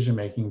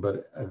decision-making,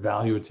 but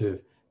evaluative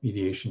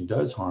mediation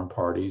does harm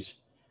parties.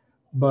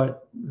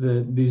 But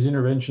these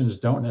interventions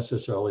don't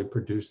necessarily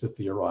produce the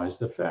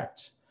theorized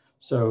effects.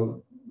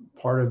 So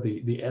part of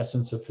the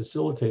essence of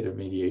facilitative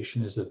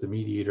mediation is that the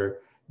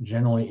mediator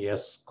generally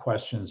asks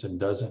questions and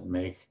doesn't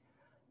make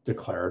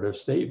declarative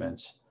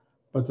statements.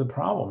 But the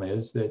problem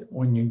is that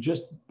when you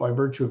just, by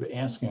virtue of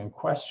asking a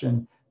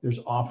question, there's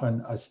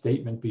often a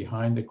statement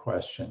behind the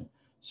question.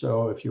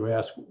 So if you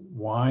ask,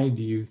 why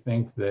do you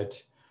think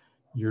that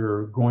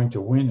you're going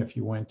to win if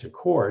you went to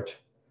court,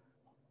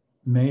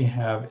 may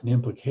have an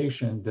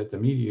implication that the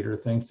mediator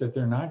thinks that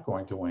they're not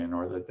going to win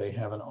or that they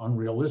have an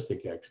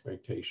unrealistic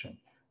expectation.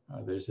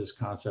 There's this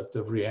concept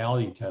of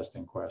reality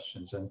testing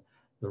questions, and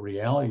the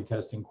reality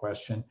testing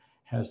question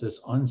has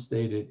this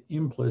unstated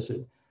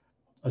implicit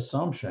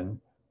assumption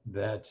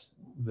that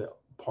the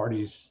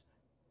party's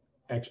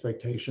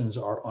expectations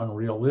are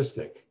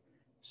unrealistic.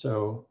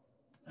 So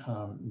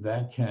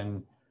that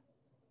can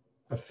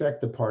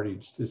affect the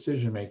party's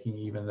decision-making,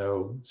 even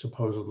though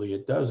supposedly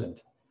it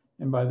doesn't.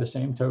 And by the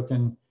same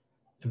token,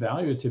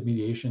 evaluative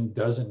mediation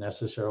doesn't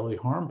necessarily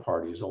harm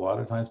parties. A lot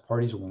of times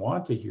parties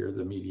want to hear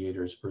the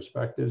mediator's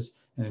perspectives,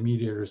 and the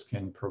mediators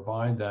can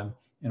provide them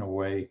in a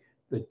way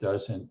that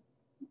doesn't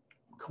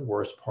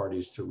coerce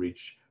parties to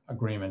reach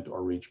agreement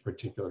or reach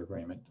particular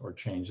agreement or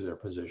change their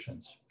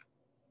positions.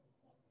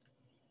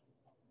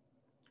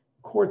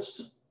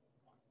 Courts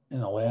in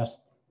the last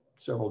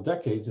several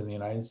decades in the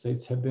United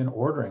States have been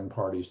ordering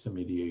parties to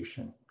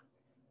mediation.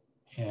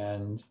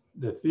 And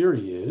the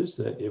theory is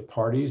that if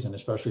parties, and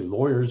especially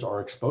lawyers,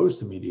 are exposed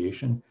to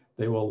mediation,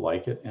 they will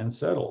like it and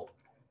settle.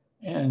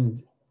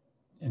 And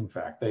in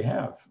fact, they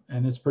have.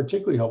 And it's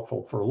particularly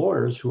helpful for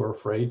lawyers who are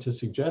afraid to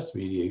suggest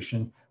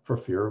mediation for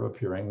fear of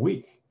appearing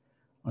weak.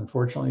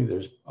 Unfortunately,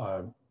 there's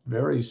a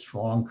very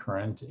strong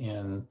current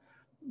in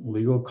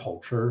legal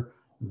culture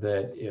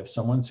that if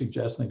someone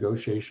suggests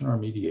negotiation or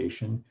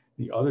mediation,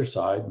 the other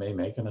side may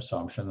make an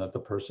assumption that the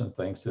person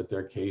thinks that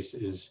their case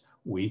is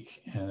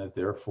weak and that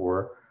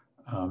therefore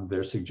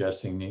they're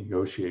suggesting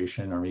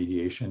negotiation or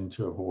mediation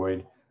to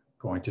avoid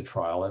going to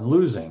trial and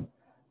losing.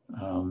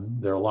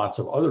 There are lots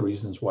of other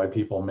reasons why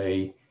people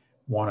may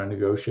want to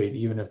negotiate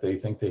even if they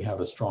think they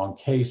have a strong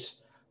case,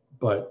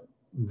 but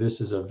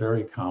this is a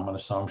very common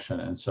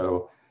assumption. And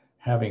so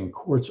having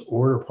courts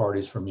order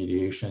parties for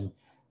mediation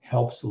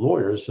helps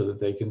lawyers so that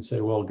they can say,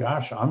 well,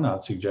 gosh, I'm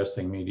not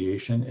suggesting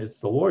mediation. It's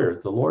the lawyer,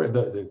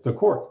 the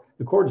court.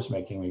 The court is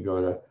making me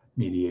go to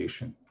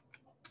mediation.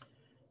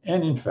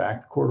 And in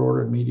fact,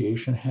 court-ordered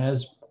mediation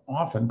has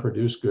often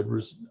produced good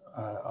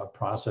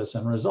process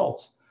and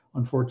results.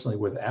 Unfortunately,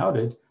 without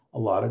it, a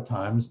lot of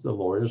times the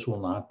lawyers will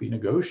not be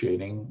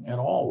negotiating at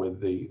all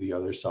with the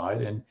other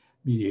side, and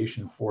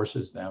mediation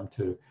forces them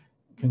to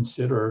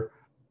consider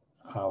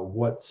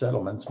what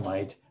settlements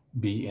might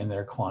be in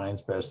their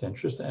client's best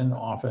interest and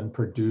often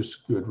produce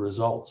good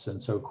results.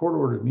 And so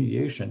court-ordered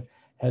mediation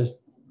has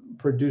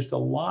produced a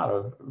lot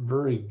of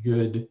very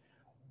good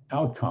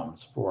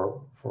outcomes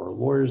for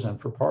lawyers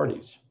and for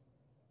parties.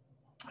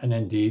 And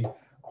indeed,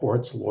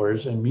 courts,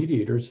 lawyers, and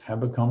mediators have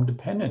become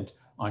dependent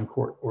on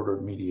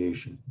court-ordered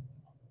mediation.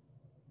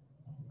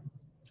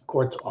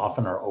 Courts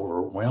often are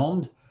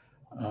overwhelmed,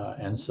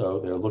 and so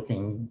they're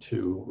looking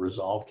to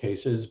resolve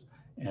cases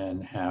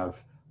and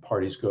have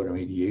parties go to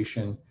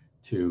mediation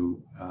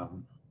to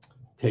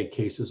take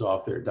cases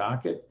off their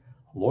docket.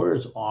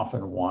 Lawyers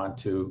often want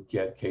to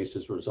get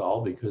cases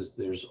resolved because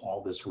there's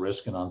all this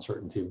risk and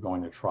uncertainty of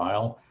going to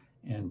trial.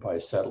 And by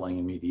settling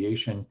in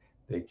mediation,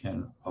 they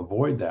can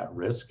avoid that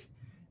risk.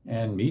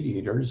 And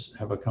mediators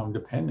have become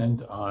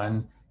dependent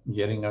on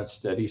getting a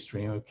steady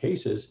stream of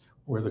cases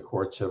where the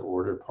courts have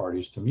ordered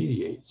parties to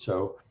mediate.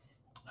 So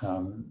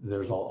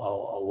there's a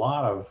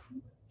lot of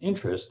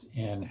interest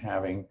in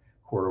having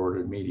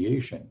court-ordered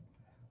mediation.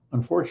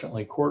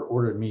 Unfortunately,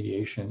 court-ordered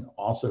mediation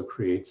also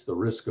creates the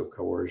risk of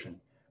coercion.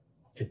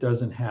 It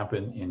doesn't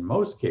happen in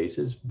most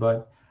cases,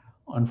 but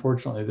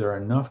unfortunately, there are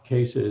enough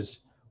cases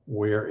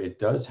where it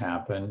does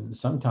happen,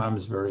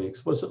 sometimes very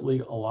explicitly,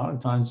 a lot of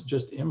times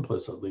just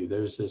implicitly.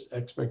 There's this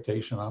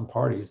expectation on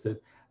parties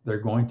that they're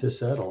going to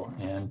settle,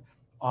 and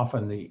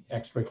often the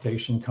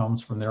expectation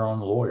comes from their own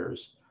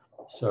lawyers.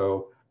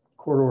 So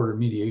court-ordered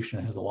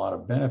mediation has a lot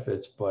of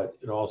benefits, but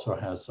it also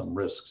has some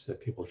risks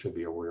that people should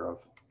be aware of.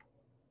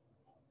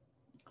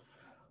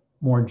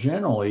 More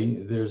generally,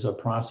 there's a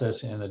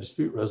process in the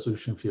dispute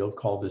resolution field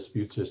called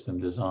dispute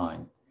system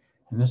design.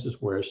 And this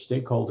is where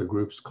stakeholder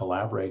groups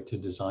collaborate to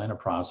design a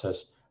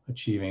process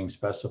achieving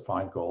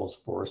specified goals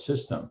for a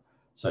system,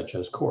 such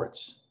as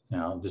courts.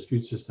 Now,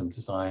 dispute system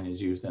design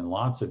is used in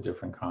lots of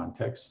different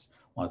contexts,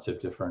 lots of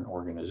different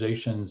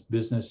organizations,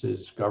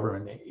 businesses,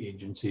 government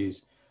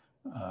agencies,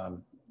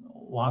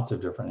 lots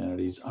of different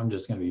entities. I'm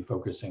just going to be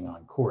focusing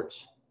on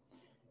courts.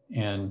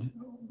 And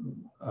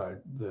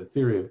the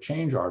theory of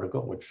change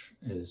article, which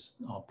is,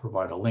 I'll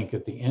provide a link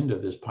at the end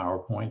of this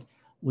PowerPoint,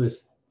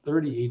 lists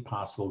 38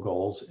 possible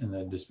goals in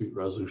the dispute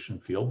resolution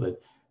field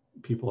that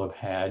people have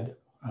had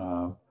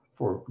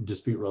for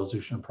dispute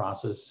resolution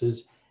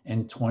processes,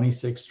 and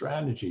 26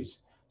 strategies.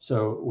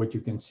 So what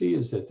you can see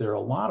is that there are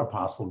a lot of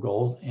possible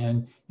goals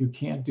and you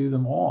can't do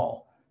them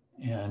all.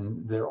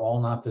 And they're all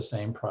not the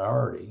same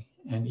priority.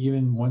 And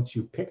even once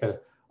you pick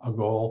a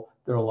goal,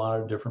 there are a lot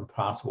of different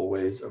possible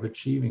ways of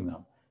achieving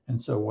them.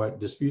 And so what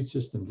dispute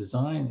system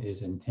design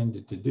is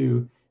intended to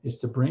do is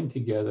to bring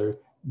together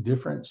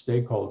different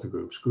stakeholder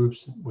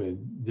groups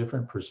with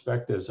different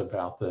perspectives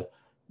about the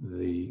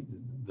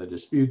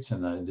disputes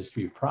and the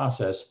dispute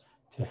process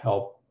to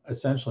help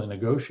essentially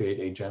negotiate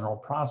a general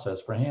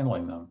process for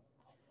handling them.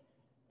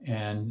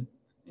 And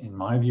in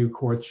my view,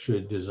 courts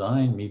should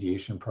design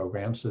mediation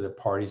programs so that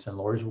parties and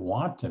lawyers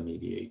want to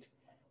mediate.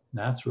 And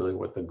that's really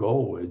what the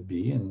goal would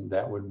be, and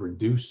that would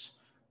reduce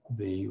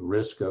the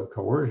risk of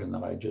coercion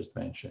that I just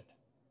mentioned.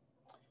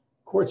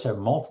 Courts have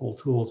multiple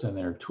tools in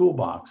their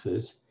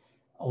toolboxes.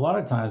 A lot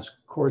of times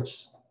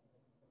courts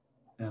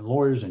and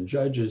lawyers and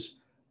judges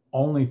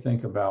only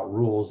think about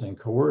rules and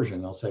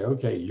coercion. They'll say,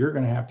 okay, you're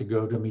going to have to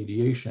go to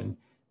mediation,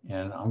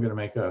 and I'm going to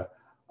make a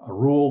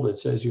rule that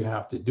says you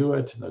have to do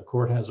it. The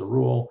court has a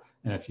rule,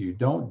 and if you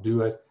don't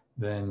do it,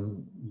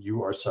 then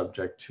you are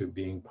subject to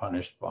being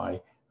punished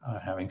by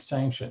having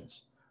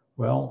sanctions.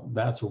 Well,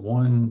 that's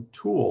one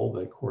tool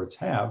that courts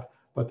have,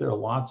 but there are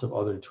lots of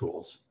other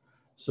tools.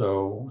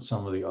 So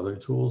some of the other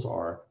tools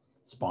are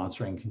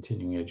sponsoring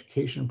continuing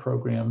education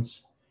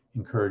programs,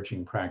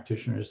 encouraging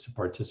practitioners to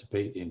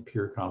participate in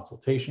peer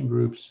consultation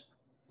groups,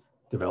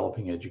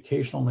 developing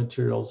educational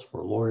materials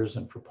for lawyers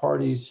and for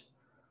parties,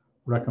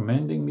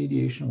 recommending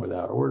mediation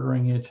without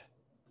ordering it,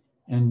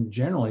 and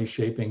generally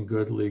shaping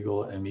good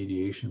legal and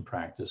mediation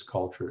practice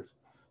cultures.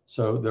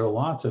 So there are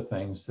lots of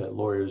things that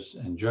lawyers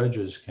and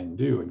judges can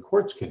do and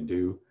courts can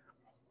do,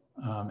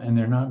 and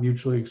they're not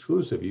mutually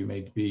exclusive.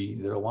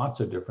 There are lots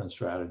of different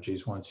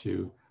strategies once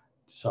you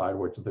decide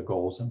what the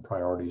goals and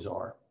priorities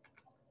are.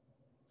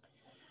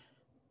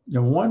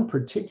 Now, one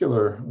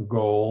particular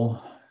goal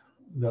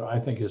that I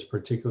think is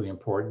particularly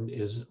important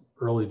is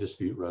early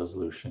dispute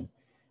resolution.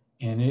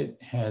 And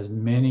it has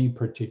many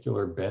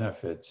particular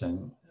benefits.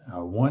 And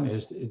one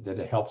is that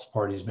it helps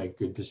parties make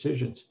good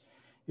decisions.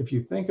 If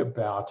you think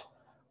about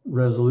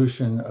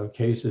resolution of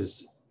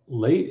cases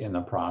late in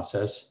the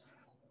process,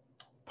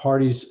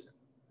 parties'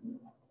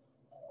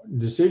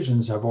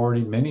 decisions have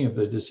already, many of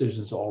the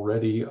decisions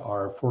already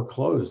are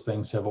foreclosed.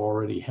 Things have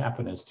already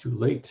happened. It's too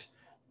late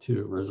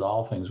to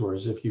resolve things.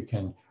 Whereas if you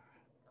can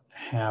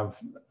have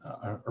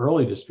an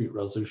early dispute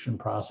resolution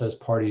process,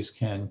 parties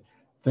can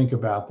think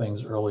about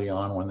things early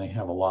on when they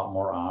have a lot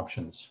more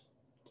options.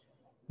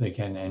 They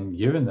can, and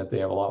given that they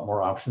have a lot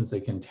more options,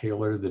 they can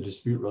tailor the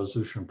dispute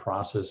resolution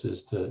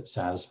processes to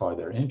satisfy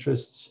their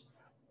interests,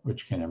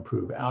 which can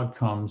improve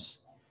outcomes.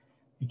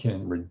 It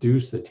can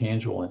reduce the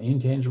tangible and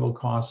intangible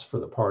costs for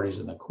the parties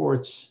in the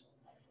courts.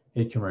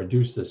 It can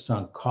reduce the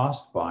sunk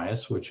cost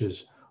bias, which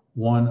is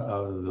one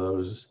of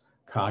those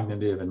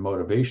cognitive and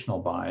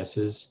motivational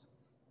biases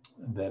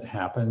that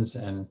happens.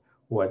 And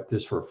what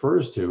this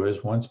refers to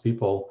is once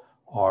people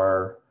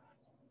are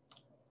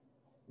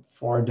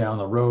far down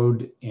the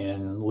road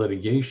in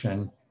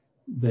litigation,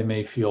 they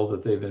may feel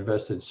that they've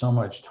invested so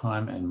much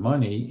time and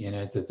money in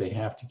it that they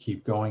have to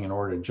keep going in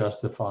order to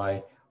justify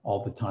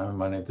all the time and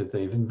money that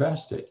they've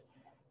invested.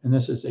 And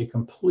this is a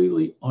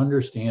completely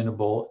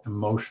understandable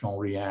emotional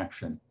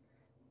reaction.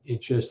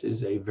 It just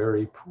is a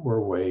very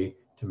poor way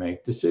to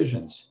make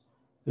decisions.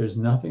 There's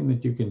nothing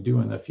that you can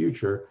do in the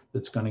future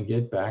that's going to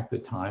get back the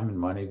time and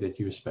money that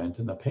you've spent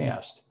in the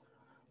past.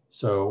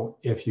 So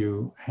if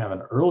you have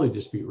an early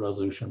dispute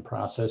resolution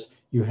process,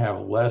 you have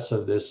less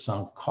of this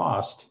sunk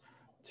cost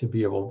to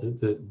be able to,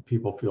 that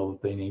people feel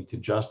that they need to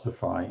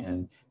justify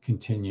and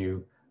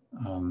continue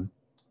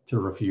to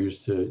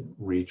refuse to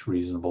reach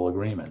reasonable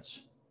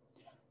agreements.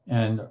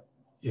 And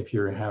if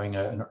you're having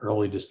an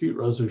early dispute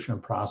resolution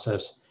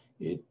process,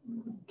 it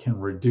can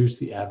reduce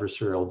the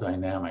adversarial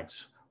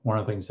dynamics. One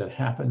of the things that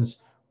happens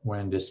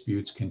when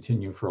disputes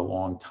continue for a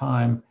long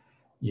time,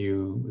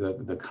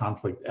 the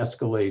conflict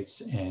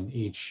escalates and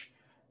each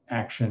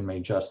action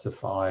may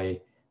justify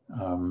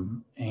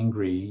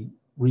angry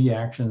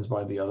reactions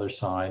by the other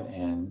side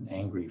and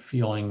angry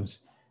feelings,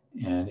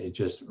 and it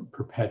just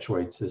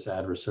perpetuates this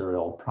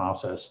adversarial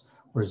process.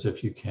 Whereas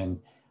if you can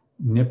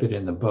nip it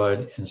in the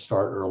bud and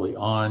start early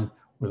on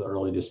with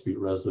early dispute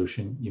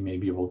resolution, you may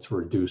be able to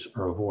reduce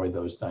or avoid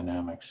those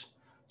dynamics.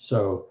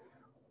 So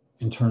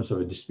in terms of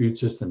a dispute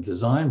system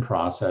design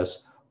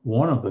process,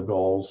 one of the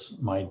goals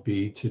might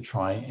be to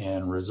try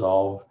and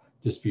resolve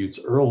disputes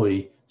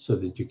early so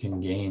that you can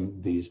gain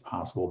these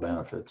possible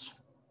benefits.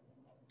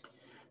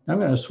 Now I'm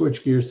going to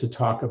switch gears to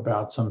talk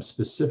about some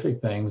specific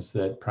things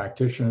that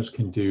practitioners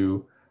can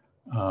do,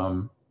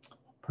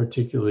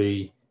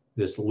 particularly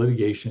this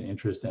litigation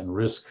interest and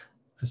risk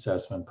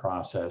assessment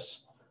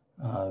process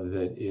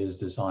that is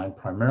designed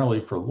primarily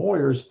for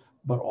lawyers,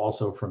 but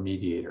also for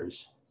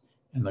mediators.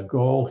 And the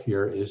goal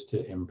here is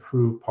to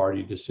improve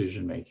party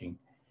decision-making.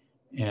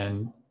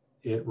 And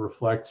it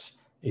reflects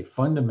a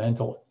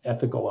fundamental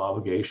ethical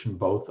obligation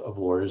both of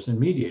lawyers and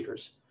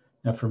mediators.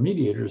 Now for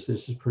mediators,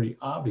 this is pretty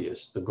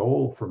obvious. The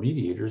goal for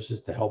mediators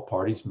is to help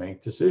parties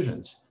make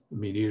decisions. The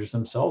mediators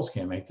themselves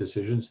can't make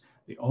decisions.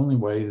 The only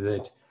way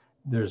that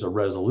there's a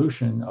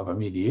resolution of a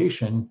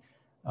mediation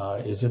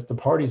is if the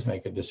parties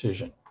make a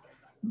decision.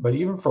 But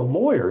even for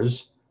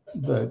lawyers,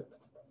 the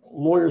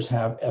lawyers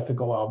have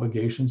ethical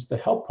obligations to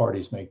help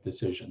parties make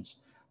decisions.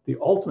 The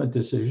ultimate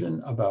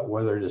decision about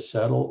whether to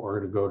settle or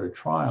to go to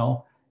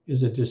trial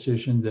is a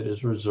decision that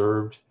is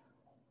reserved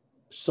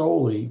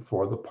solely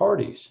for the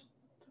parties.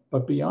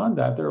 But beyond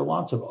that, there are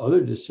lots of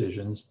other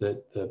decisions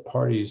that the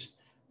parties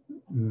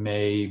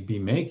may be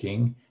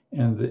making,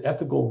 and the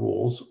ethical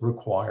rules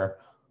require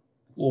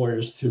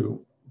lawyers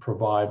to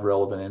provide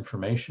relevant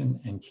information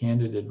and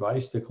candid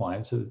advice to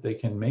clients so that they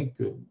can make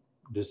good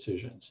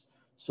decisions.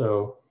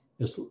 So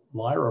this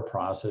LIRA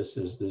process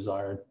is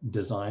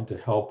designed to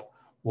help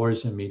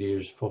lawyers and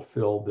mediators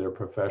fulfill their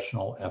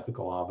professional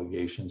ethical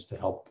obligations to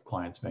help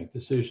clients make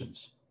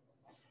decisions.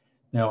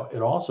 Now,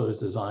 it also is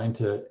designed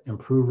to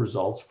improve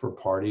results for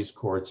parties,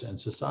 courts, and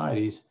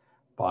societies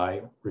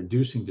by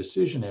reducing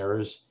decision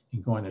errors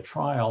in going to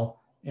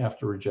trial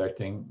after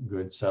rejecting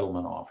good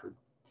settlement offered.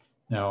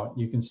 Now,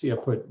 you can see I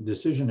put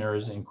decision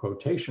errors in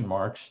quotation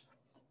marks.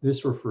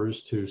 This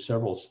refers to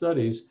several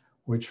studies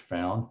which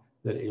found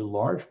that in a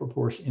large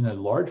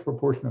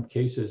proportion of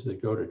cases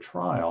that go to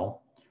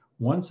trial,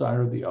 one side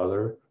or the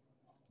other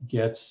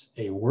gets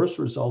a worse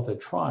result at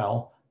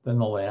trial than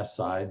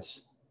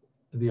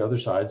the other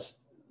side's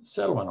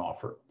settlement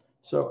offer.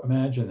 So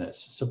imagine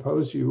this.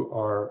 Suppose you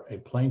are a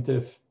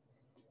plaintiff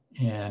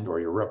or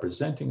you're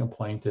representing a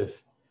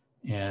plaintiff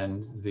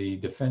and the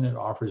defendant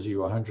offers you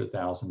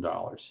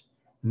 $100,000.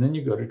 And then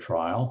you go to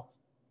trial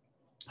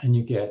and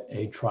you get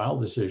a trial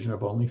decision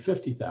of only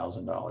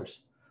 $50,000.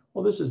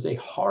 Well, this is a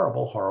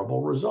horrible,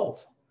 horrible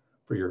result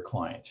for your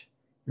client.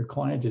 Your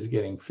client is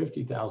getting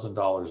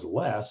 $50,000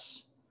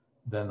 less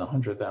than the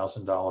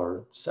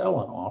 $100,000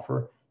 settlement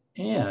offer,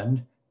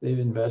 and they've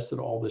invested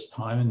all this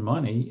time and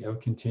money of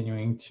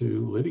continuing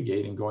to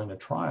litigate and going to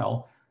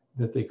trial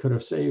that they could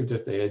have saved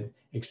if they had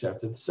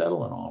accepted the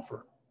settlement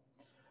offer.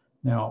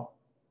 Now,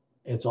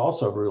 it's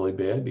also really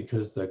bad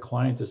because the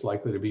client is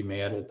likely to be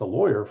mad at the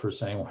lawyer for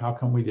saying, well, how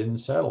come we didn't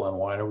settle and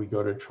why do we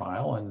go to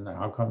trial and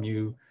how come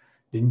you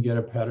didn't get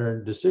a better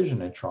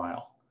decision at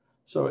trial?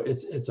 So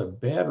it's a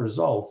bad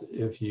result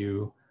if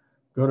you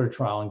go to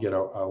trial and get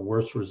a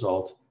worse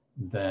result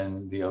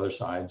than the other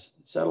side's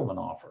settlement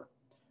offer.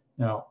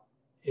 Now,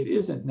 it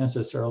isn't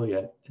necessarily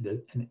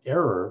an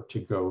error to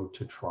go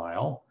to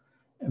trial.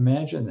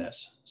 Imagine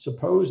this.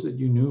 Suppose that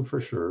you knew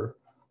for sure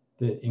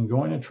that in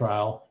going to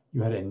trial,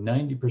 you had a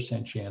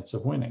 90% chance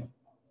of winning.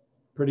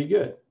 Pretty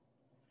good.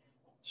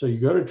 So you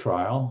go to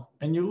trial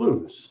and you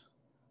lose.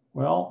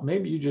 Well,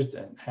 maybe you just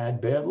had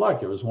bad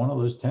luck. It was one of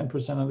those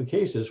 10% of the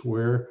cases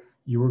where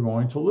you were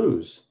going to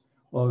lose.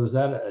 Well, is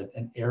that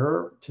an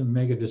error to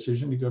make a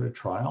decision to go to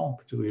trial,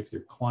 particularly if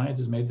your client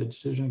has made the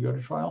decision to go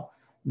to trial?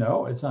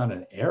 No, it's not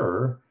an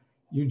error.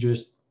 You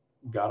just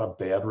got a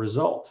bad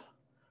result.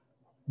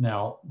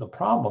 Now, the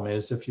problem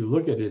is if you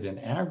look at it in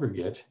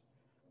aggregate,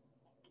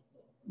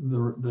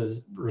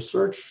 the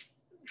research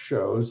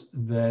shows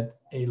that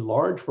a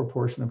large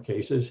proportion of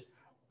cases,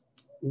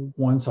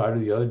 one side or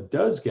the other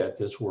does get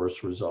this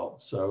worse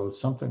result. So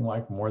something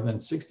like more than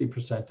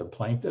 60% of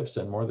plaintiffs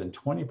and more than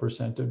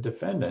 20% of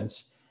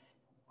defendants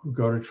who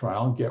go to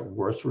trial and get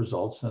worse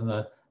results than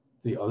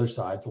the other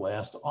side's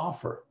last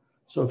offer.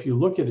 So if you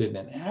look at it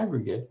in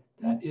aggregate,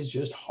 that is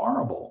just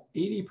horrible.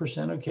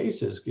 80% of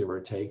cases, give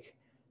or take,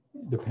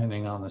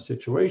 depending on the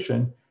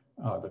situation,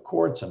 the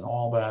courts and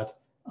all that,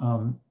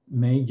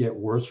 may get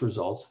worse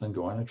results than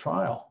going to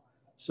trial.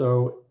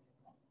 So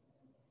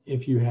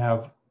if you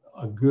have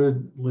a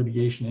good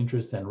litigation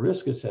interest and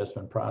risk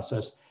assessment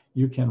process,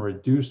 you can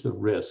reduce the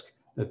risk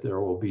that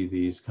there will be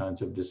these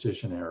kinds of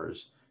decision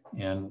errors.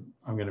 And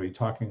I'm going to be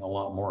talking a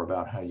lot more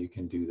about how you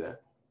can do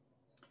that.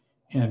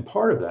 And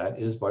part of that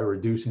is by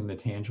reducing the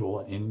tangible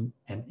and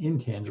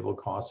intangible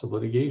costs of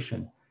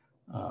litigation,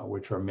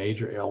 which are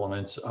major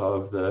elements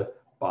of the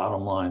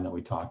bottom line that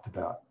we talked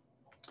about.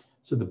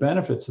 So the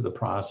benefits of the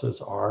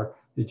process are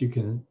that you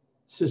can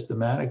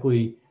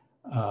systematically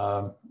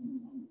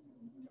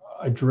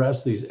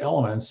address these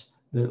elements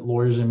that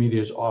lawyers and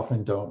mediators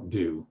often don't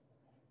do.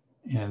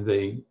 And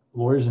they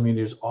lawyers and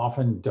mediators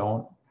often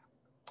don't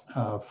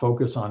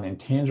focus on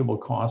intangible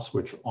costs,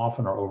 which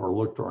often are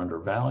overlooked or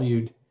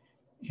undervalued.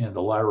 And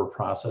the LIRA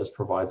process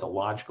provides a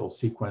logical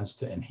sequence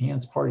to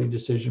enhance party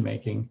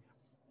decision-making.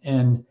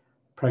 And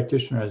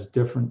practitioner has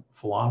different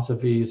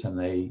philosophies, and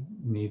they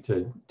need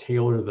to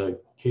tailor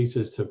the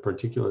cases to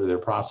their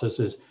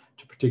processes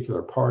to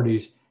particular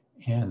parties.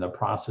 And the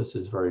process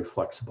is very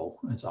flexible,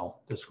 as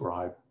I'll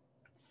describe.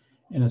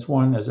 And it's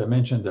one, as I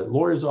mentioned, that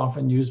lawyers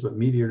often use, but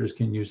mediators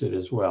can use it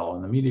as well.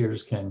 And the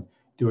mediators can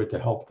do it to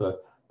help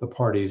the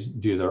parties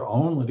do their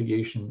own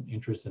litigation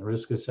interest and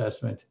risk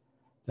assessment,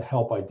 to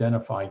help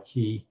identify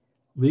key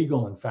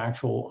legal and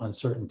factual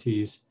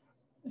uncertainties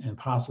and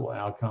possible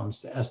outcomes,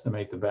 to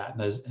estimate the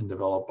BATNAs and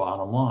develop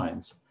bottom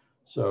lines.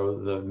 So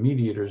the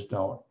mediators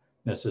don't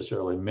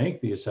necessarily make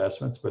the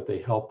assessments, but they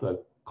help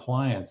the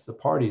clients, the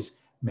parties,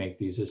 make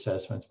these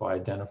assessments by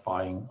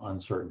identifying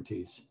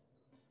uncertainties.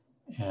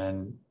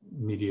 And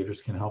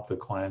mediators can help the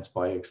clients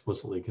by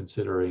explicitly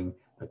considering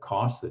the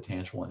costs, the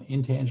tangible and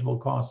intangible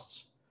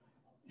costs,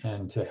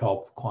 and to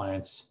help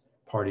clients,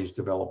 parties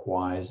develop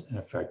wise and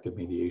effective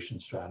mediation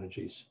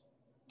strategies.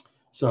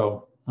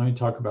 So let me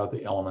talk about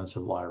the elements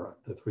of LIRA,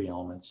 the three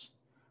elements.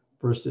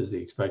 First is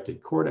the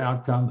expected court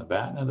outcome, the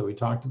BATNA that we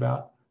talked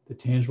about, the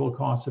tangible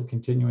costs of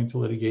continuing to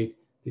litigate,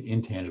 the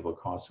intangible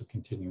costs of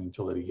continuing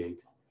to litigate.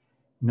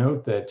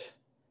 Note that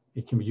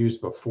it can be used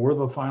before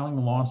the filing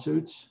of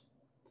lawsuits.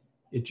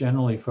 It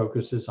generally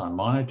focuses on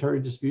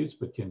monetary disputes,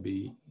 but can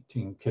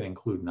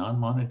include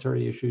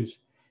non-monetary issues.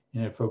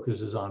 And it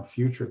focuses on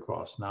future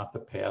costs, not the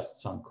past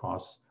sunk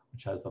costs,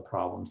 which has the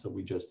problems that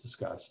we just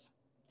discussed.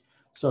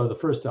 So the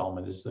first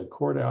element is the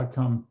court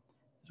outcome.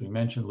 As we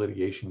mentioned,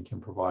 litigation can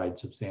provide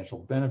substantial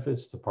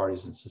benefits to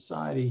parties in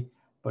society,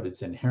 but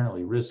it's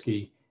inherently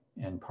risky,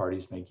 and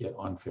parties may get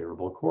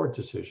unfavorable court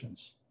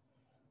decisions.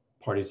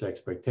 Parties'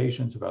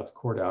 expectations about the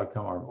court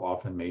outcome are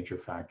often major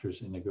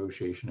factors in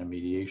negotiation and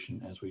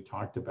mediation, as we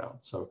talked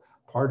about. So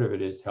part of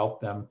it is help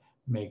them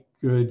make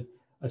good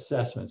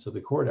assessments of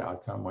the court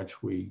outcome,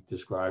 which we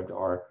described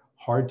are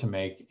hard to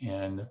make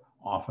and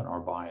often are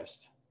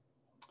biased.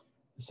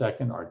 The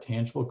second are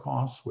tangible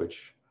costs,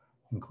 which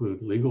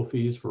include legal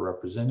fees for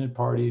represented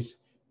parties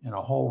and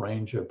a whole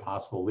range of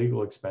possible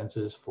legal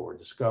expenses for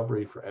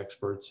discovery, for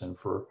experts, and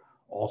for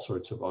all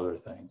sorts of other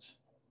things.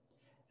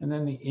 And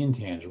then the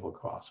intangible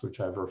costs, which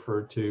I've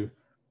referred to.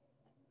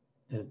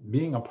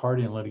 Being a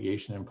party in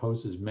litigation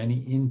imposes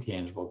many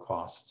intangible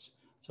costs,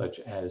 such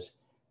as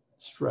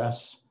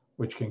stress,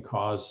 which can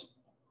cause,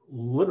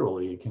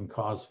 literally, it can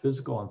cause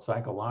physical and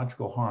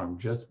psychological harm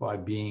just by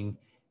being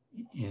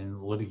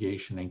in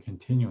litigation and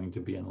continuing to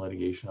be in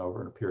litigation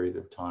over a period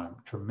of time.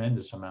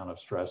 Tremendous amount of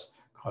stress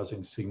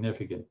causing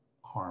significant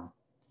harm.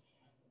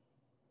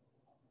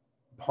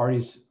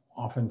 Parties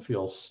often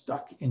feel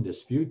stuck in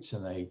disputes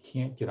and they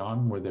can't get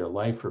on with their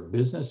life or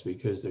business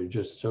because they're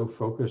just so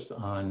focused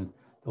on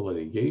the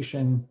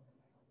litigation.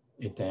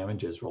 It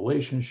damages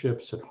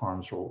relationships, it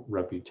harms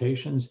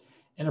reputations,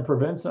 and it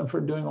prevents them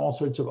from doing all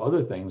sorts of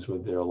other things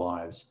with their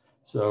lives.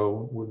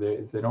 So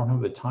if they don't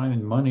have the time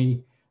and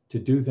money to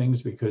do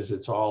things because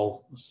it's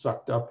all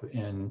sucked up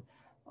in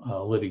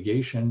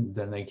litigation,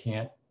 then they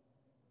can't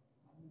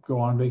go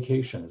on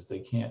vacations. They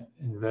can't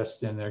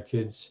invest in their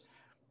kids'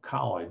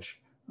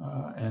 college.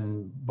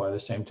 And by the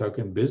same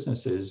token,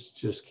 businesses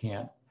just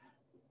can't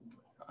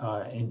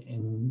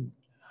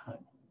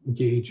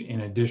engage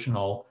in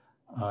additional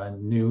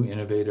new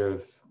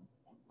innovative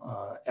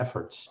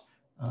efforts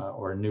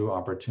or new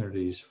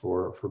opportunities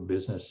for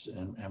business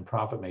and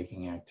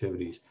profit-making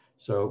activities.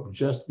 So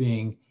just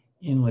being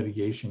in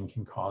litigation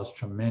can cause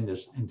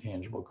tremendous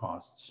intangible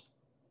costs.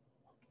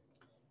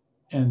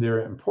 And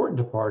they're important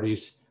to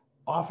parties,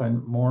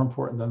 often more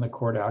important than the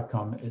court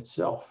outcome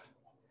itself.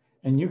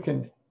 And you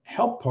can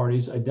help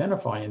parties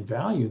identify and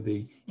value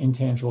the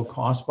intangible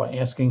costs by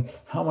asking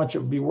how much it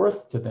would be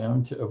worth to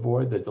them to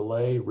avoid the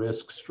delay,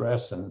 risk,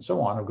 stress, and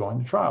so on of going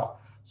to trial.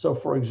 So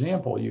for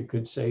example, you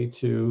could say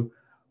to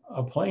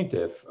a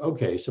plaintiff,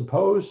 okay,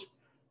 suppose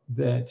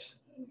that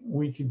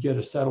we could get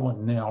a settlement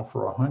now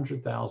for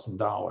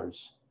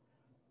 $100,000,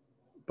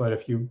 but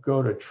if you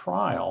go to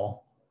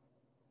trial,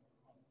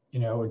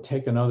 it would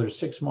take another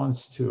 6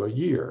 months to a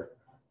year.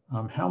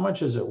 How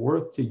much is it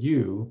worth to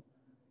you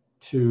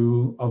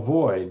to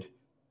avoid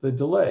the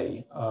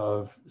delay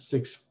of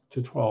 6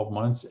 to 12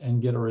 months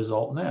and get a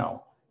result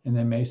now? And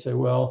they may say,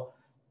 well,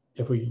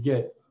 if we could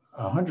get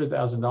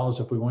 $100,000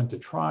 if we went to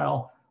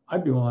trial,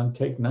 I'd be willing to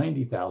take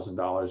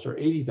 $90,000 or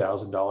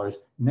 $80,000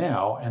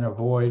 now and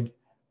avoid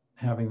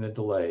having the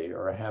delay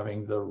or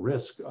having the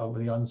risk of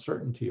the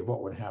uncertainty of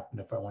what would happen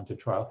if I went to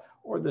trial,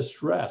 or the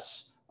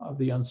stress of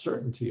the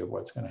uncertainty of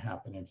what's going to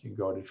happen if you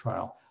go to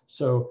trial.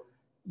 So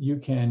you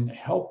can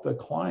help the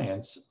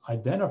clients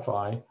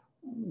identify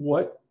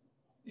what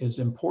is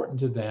important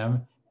to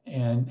them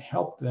and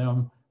help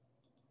them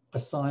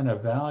assign a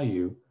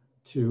value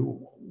to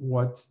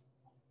what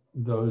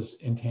those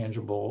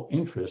intangible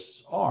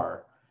interests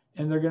are.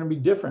 And they're going to be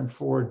different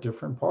for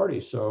different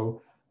parties.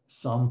 So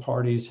Some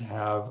parties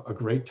have a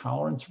great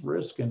tolerance for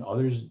risk and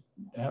others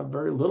have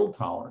very little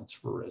tolerance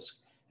for risk.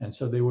 And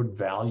so they would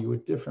value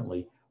it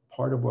differently.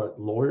 Part of what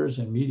lawyers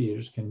and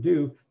mediators can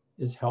do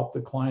is help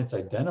the clients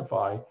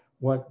identify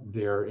what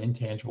their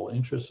intangible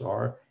interests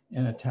are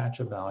and attach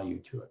a value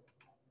to it.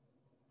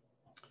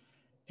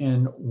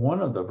 And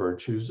one of the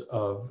virtues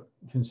of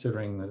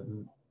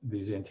considering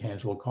these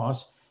intangible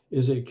costs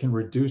is it can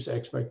reduce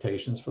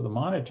expectations for the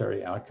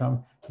monetary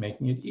outcome,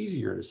 making it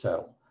easier to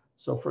settle.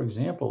 So for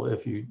example,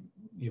 if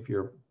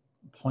your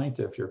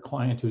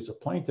client who's a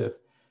plaintiff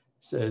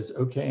says,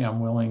 okay, I'm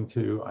willing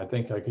to, I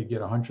think I could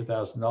get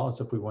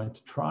 $100,000 if we went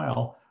to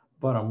trial,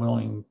 but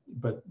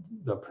but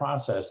the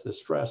process, the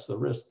stress, the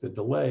risk, the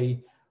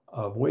delay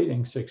of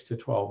waiting 6 to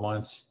 12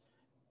 months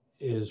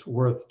is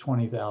worth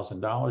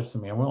 $20,000 to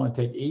me. I'm willing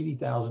to take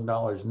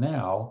 $80,000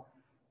 now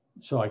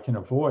so I can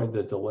avoid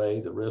the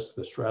delay, the risk,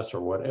 the stress, or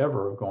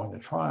whatever of going to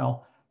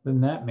trial. Then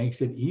that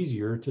makes it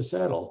easier to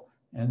settle.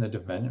 And the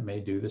defendant may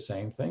do the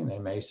same thing. They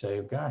may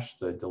say, gosh,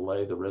 the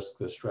delay, the risk,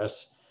 the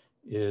stress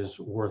is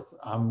worth,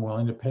 I'm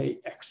willing to pay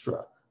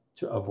extra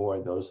to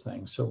avoid those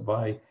things. So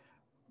by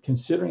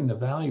considering the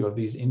value of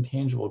these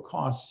intangible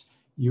costs,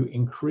 you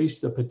increase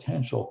the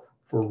potential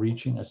for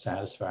reaching a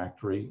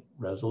satisfactory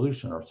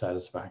resolution or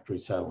satisfactory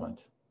settlement.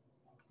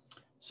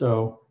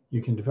 So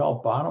you can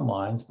develop bottom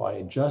lines by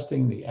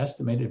adjusting the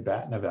estimated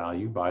BATNA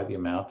value by the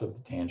amount of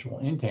the tangible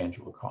and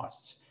intangible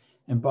costs.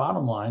 And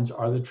bottom lines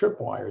are the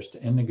tripwires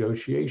to end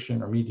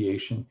negotiation or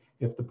mediation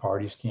if the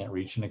parties can't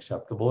reach an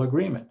acceptable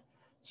agreement.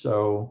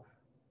 So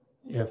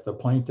if the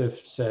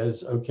plaintiff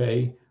says,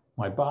 okay,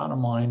 my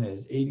bottom line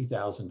is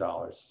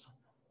 $80,000,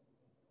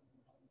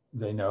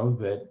 they know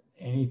that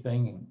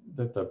anything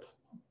that the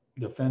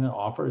defendant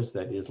offers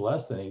that is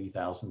less than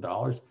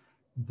 $80,000,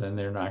 then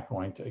they're not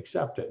going to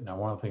accept it. Now,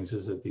 one of the things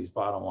is that these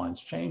bottom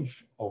lines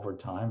change over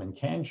time and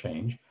can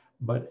change,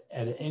 but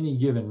at any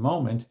given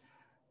moment,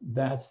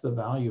 that's the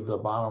value of the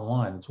bottom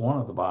line. It's one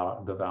of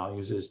the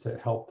values is to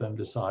help them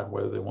decide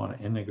whether they want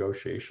to end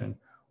negotiation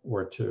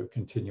or to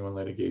continue in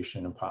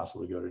litigation and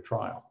possibly go to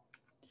trial.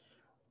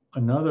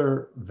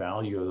 Another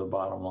value of the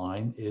bottom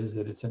line is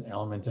that it's an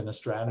element in a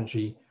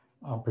strategy,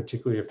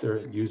 particularly if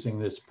they're using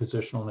this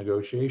positional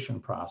negotiation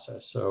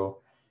process. So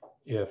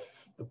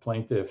if the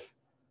plaintiff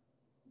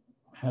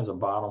has a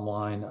bottom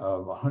line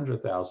of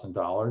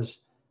 $100,000,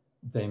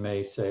 they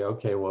may say,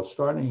 okay, well,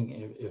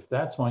 starting, if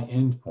that's my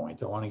end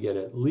point, I want to get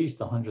at least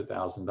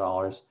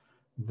 $100,000,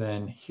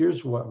 then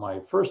here's what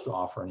my first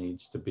offer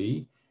needs to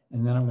be.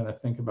 And then I'm going to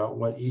think about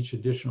what each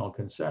additional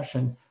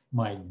concession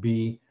might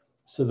be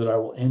so that I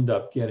will end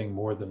up getting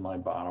more than my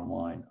bottom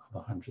line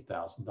of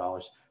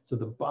 $100,000. So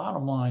the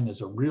bottom line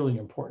is a really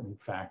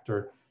important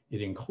factor.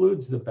 It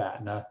includes the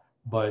BATNA,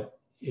 but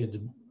it's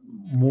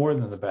more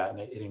than the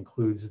BATNA. It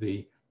includes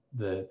the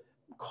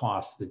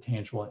costs, the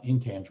tangible and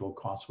intangible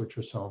costs, which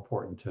are so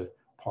important to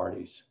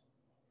parties.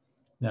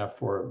 Now,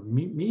 for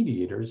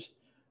mediators,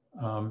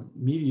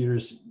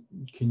 mediators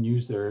can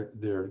use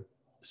their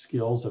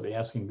skills of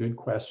asking good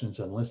questions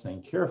and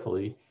listening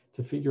carefully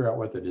to figure out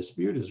what the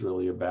dispute is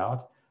really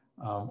about,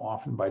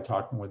 often by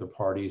talking with the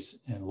parties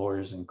and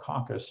lawyers in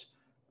caucus,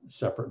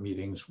 separate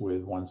meetings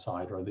with one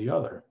side or the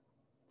other.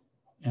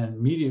 And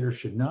mediators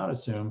should not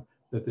assume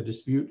that the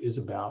dispute is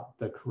about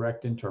the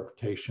correct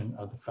interpretation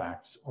of the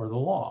facts or the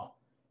law.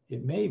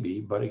 It may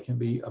be, but it can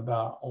be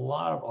about a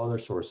lot of other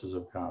sources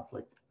of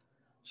conflict.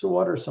 So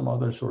what are some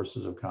other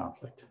sources of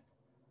conflict?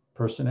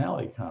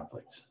 Personality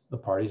conflicts. The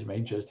parties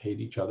may just hate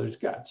each other's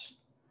guts.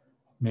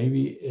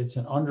 Maybe it's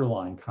an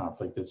underlying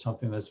conflict. It's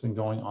something that's been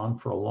going on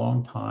for a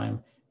long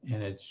time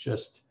and it's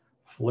just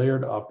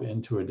flared up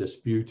into a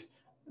dispute.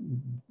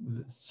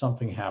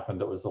 Something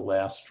happened that was the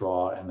last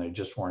straw and they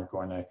just weren't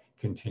going to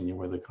continue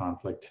with the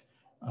conflict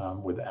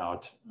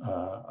without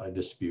a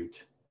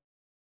dispute.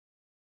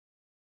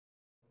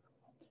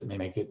 It may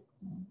make it,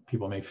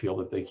 people may feel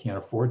that they can't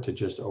afford to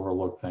just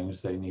overlook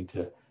things. They need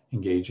to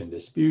engage in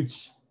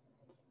disputes.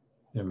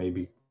 There may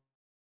be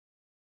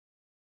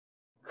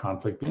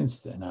conflict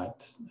against and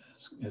not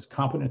as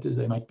competent as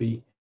they might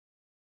be.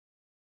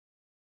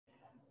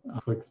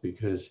 Conflict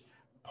because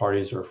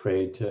parties are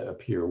afraid to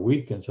appear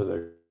weak, and so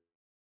they're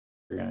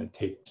going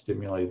to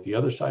stimulate the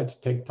other side to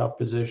take tough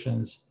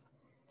positions.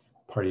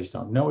 Parties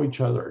don't know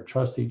each other or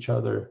trust each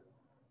other.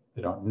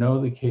 They don't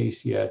know the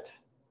case yet.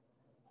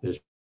 There's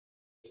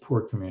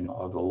poor communication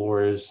of the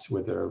lawyers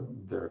with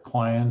their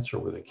clients or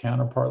with their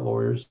counterpart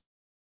lawyers.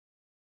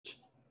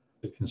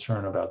 The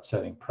concern about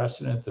setting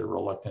precedent, they're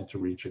reluctant to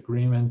reach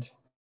agreement.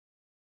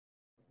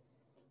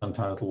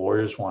 Sometimes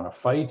lawyers want to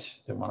fight,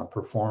 they want to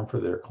perform for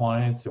their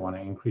clients, they want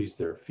to increase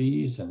their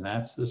fees, and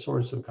that's the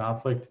source of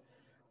conflict.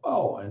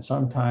 Oh, and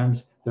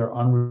sometimes their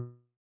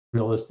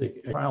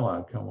unrealistic trial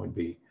outcome would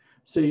be.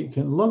 So you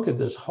can look at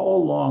this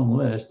whole long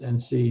list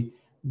and see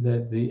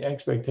that the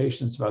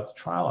expectations about the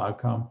trial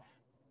outcome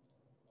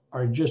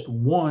are just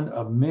one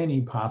of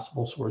many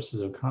possible sources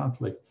of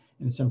conflict.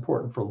 And it's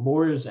important for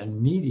lawyers and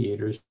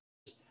mediators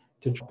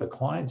to help the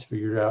clients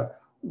figure out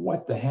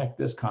what the heck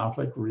this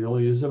conflict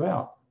really is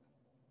about.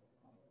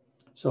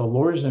 So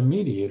lawyers and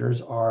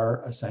mediators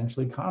are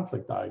essentially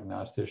conflict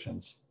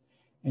diagnosticians.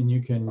 And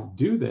you can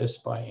do this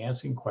by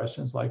asking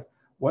questions like,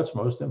 what's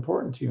most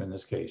important to you in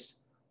this case?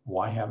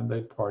 Why haven't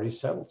the parties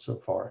settled so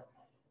far?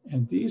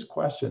 And these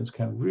questions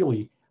can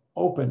really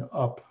open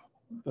up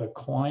the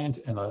client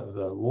and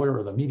the lawyer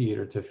or the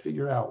mediator to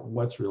figure out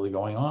what's really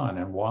going on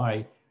and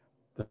why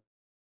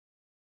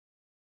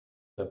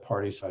the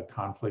parties had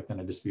conflict and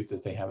a dispute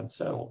that they haven't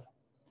settled.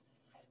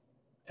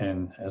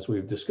 And as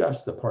we've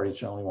discussed, the parties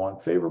generally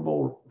want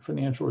favorable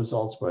financial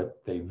results,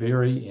 but they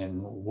vary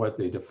in what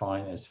they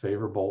define as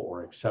favorable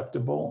or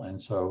acceptable.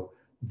 And so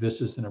this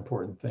is an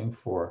important thing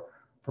for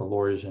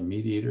lawyers and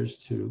mediators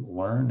to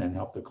learn and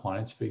help the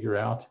clients figure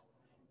out.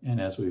 And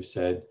as we've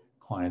said,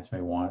 clients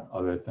may want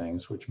other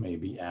things which may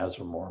be as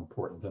or more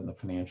important than the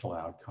financial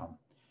outcome.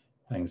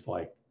 Things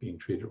like being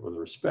treated with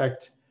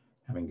respect,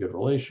 having good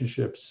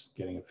relationships,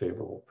 getting a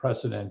favorable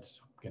precedent,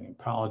 getting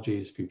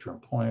apologies, future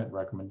employment,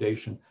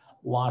 recommendation,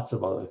 lots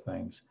of other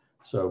things.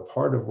 So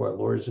part of what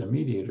lawyers and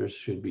mediators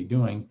should be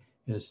doing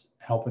is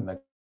helping the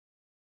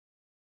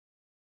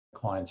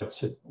clients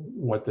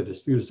what the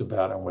dispute is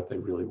about and what they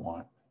really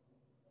want.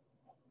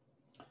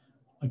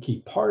 A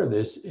key part of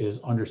this is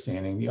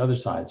understanding the other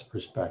side's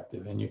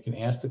perspective. And you can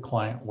ask the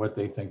client what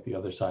they think the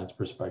other side's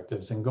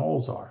perspectives and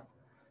goals are.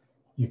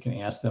 You can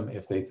ask them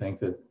if they think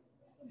that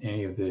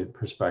any of the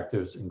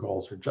perspectives and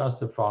goals are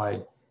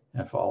justified,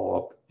 and follow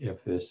up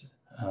if this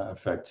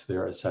affects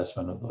their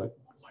assessment of the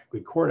likely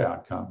court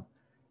outcome.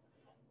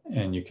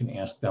 And you can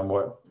ask them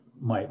what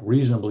might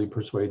reasonably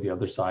persuade the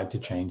other side to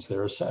change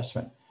their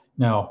assessment.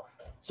 Now,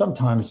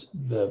 sometimes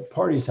the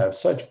parties have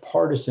such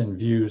partisan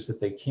views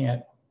that they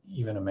can't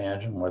even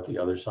imagine what the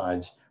other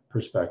side's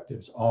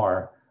perspectives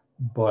are.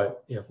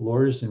 But if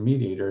lawyers and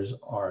mediators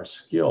are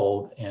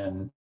skilled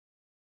and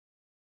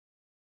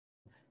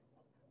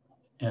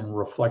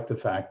reflect the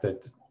fact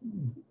that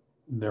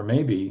there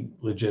may be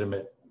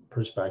legitimate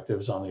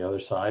perspectives on the other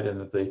side, and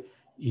that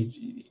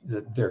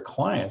their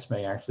clients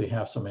may actually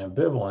have some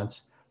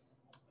ambivalence,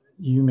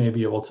 you may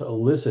be able to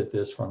elicit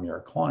this from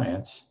your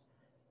clients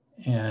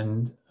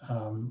and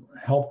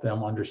help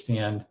them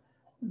understand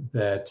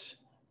that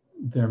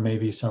there may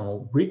be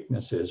some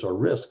weaknesses or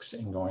risks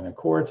in going to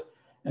court.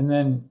 And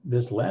then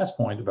this last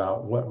point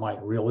about what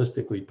might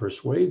realistically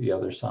persuade the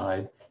other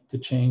side to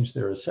change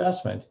their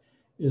assessment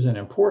is an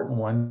important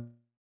one,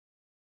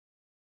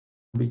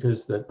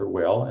 because that they're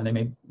well, and they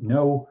may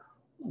know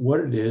what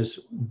it is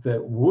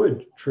that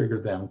would trigger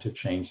them to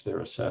change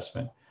their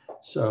assessment.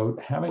 So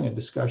having a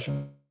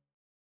discussion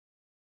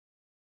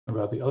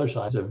about the other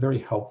side is a very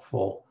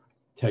helpful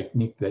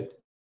technique that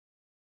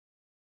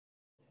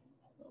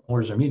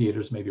lawyers or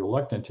mediators may be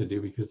reluctant to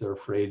do because they're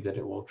afraid that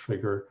it will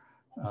trigger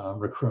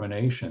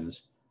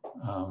recriminations,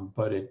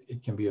 but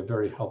it can be a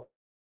very helpful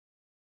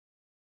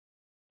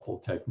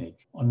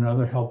technique.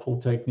 Another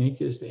helpful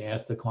technique is to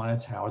ask the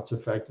clients how it's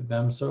affected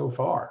them so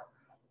far.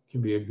 It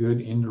can be a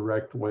good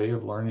indirect way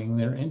of learning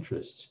their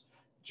interests.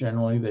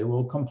 Generally, they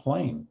will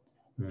complain.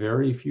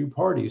 Very few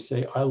parties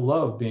say, I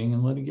love being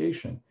in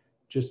litigation.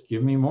 Just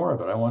give me more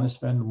of it. I want to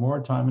spend more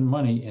time and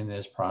money in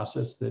this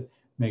process that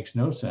makes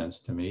no sense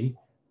to me.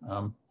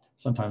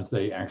 Sometimes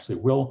they actually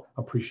will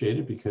appreciate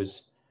it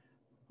because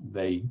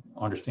they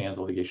understand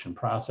the litigation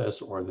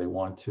process, or they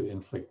want to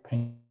inflict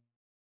pain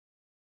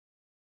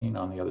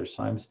on the other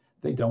side.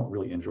 They don't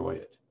really enjoy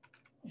it.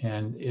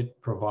 And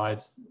it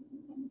provides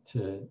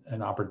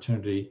an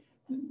opportunity,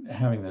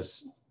 having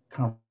this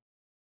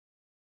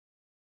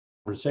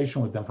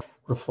conversation with them,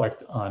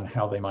 reflect on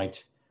how they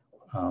might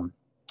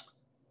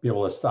be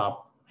able to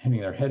stop hitting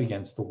their head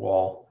against the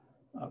wall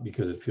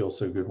because it feels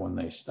so good when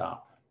they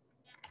stop.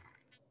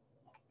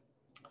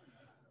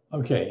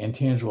 Okay,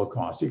 intangible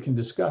costs. You can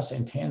discuss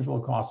intangible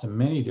costs in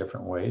many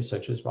different ways,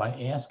 such as by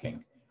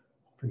asking.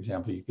 For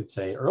example, you could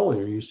say,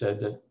 earlier you said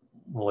that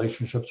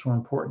relationships were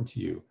important to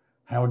you.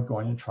 How would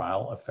going to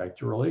trial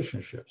affect your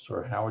relationships?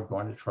 Or how would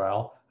going to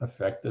trial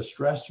affect the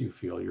stress you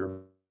feel,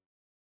 your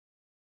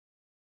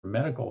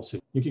medical? So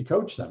you could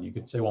coach them. You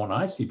could say, well, when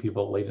I see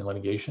people late in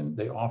litigation,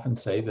 they often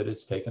say that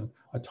it's taken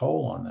a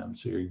toll on them.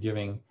 So you're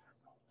giving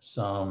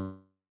some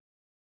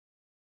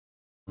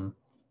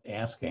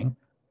asking.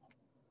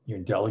 You're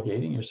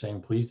delegating, you're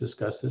saying, please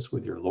discuss this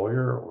with your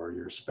lawyer or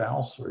your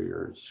spouse or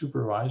your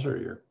supervisor or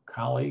your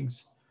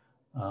colleagues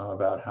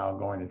about how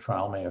going to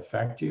trial may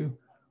affect you.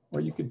 Or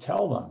you could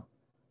tell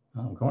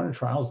them, going to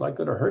trial is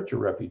likely to hurt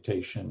your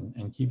reputation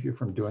and keep you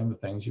from doing the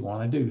things you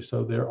want to do.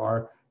 So there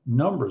are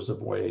numbers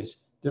of ways,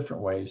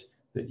 different ways,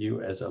 that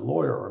you as a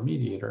lawyer or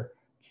mediator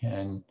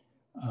can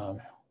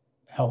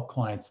help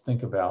clients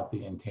think about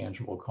the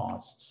intangible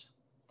costs.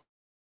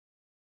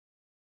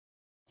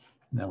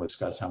 And then we'll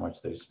discuss how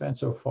much they've spent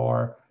so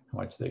far, how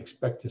much they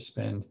expect to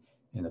spend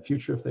in the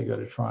future if they go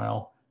to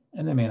trial.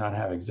 And they may not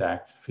have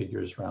exact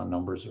figures, round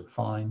numbers are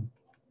fine.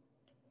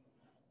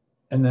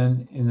 And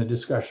then in the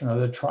discussion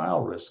of the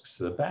trial risks,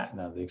 the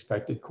BATNA, the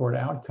expected court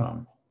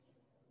outcome.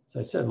 As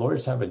I said,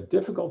 lawyers have a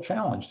difficult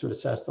challenge to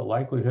assess the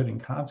likelihood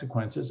and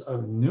consequences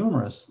of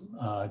numerous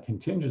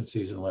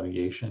contingencies in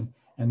litigation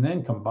and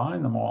then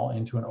combine them all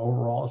into an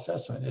overall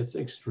assessment. It's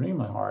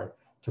extremely hard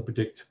to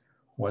predict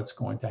what's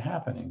going to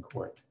happen in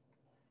court.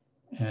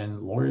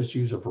 And lawyers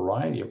use a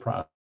variety of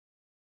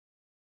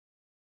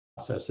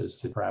processes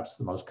to, perhaps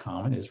the most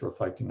common is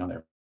reflecting on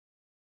their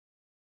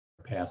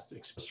past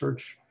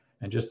research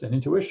and just an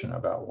intuition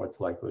about what's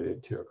likely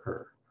to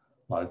occur.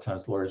 A lot of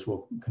times lawyers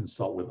will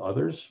consult with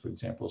others, for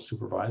example,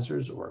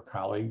 supervisors or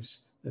colleagues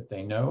that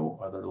they know,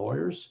 other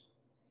lawyers.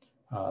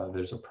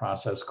 There's a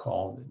process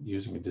called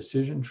using a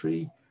decision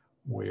tree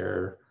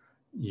where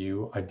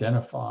you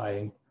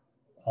identify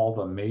all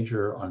the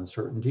major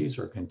uncertainties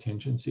or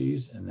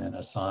contingencies and then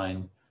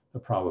assign the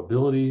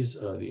probabilities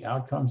of the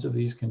outcomes of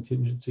these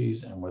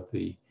contingencies and what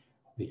the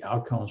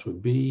outcomes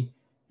would be.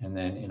 And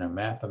then in a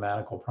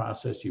mathematical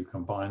process, you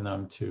combine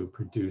them to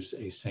produce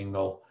a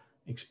single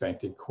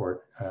expected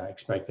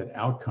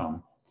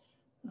outcome.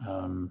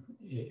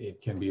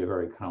 It can be a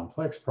very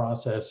complex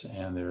process,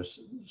 and there's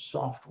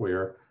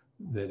software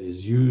that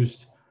is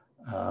used,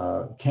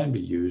 can be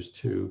used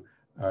to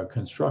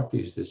construct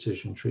these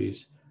decision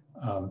trees.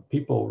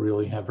 People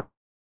really have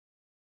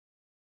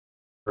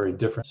very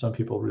different. Some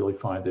people really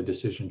find the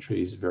decision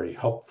trees very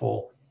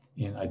helpful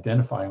in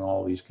identifying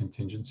all these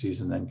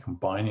contingencies and then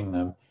combining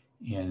them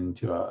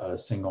into a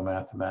single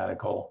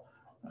mathematical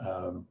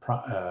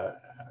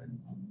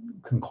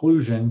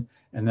conclusion,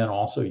 and then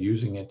also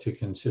using it to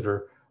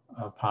consider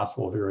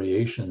possible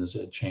variations,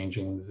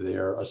 changing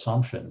their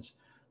assumptions.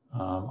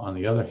 On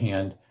the other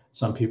hand,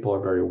 some people are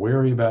very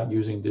wary about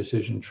using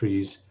decision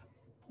trees.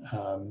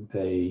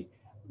 They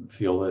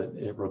feel that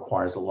it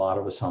requires a lot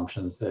of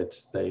assumptions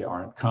that they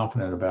aren't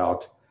confident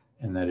about,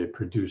 and that it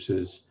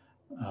produces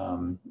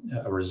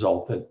a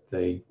result that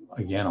they,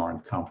 again,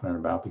 aren't confident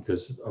about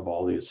because of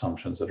all the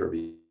assumptions that are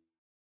being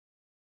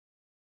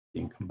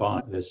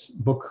combined. This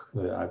book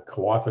that I've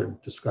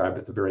co-authored, described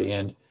at the very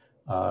end,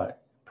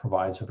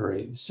 provides a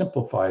very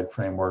simplified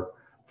framework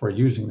for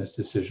using this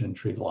decision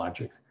tree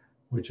logic,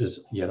 which is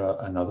yet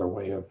another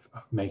way of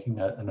making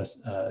an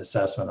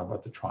assessment of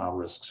what the trial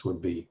risks would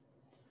be.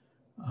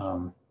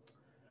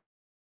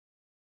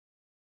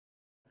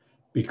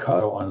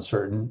 Because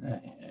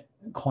uncertain,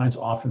 clients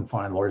often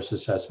find lawyers'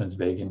 assessments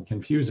vague and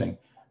confusing.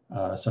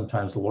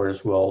 Sometimes the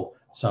lawyers will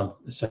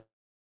say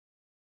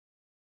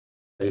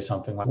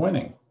something like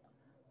winning.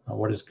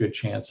 What is good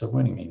chance of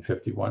winning mean?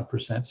 51%,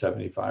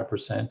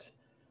 75%.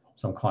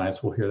 Some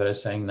clients will hear that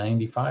as saying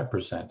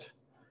 95%.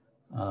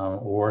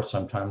 Or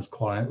sometimes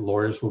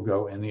lawyers will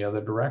go in the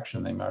other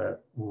direction. They might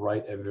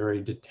write a very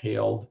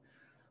detailed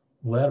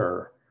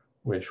letter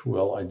which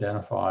will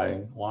identify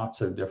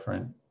lots of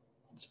different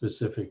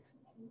specific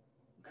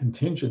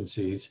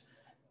contingencies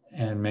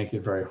and make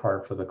it very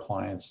hard for the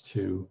clients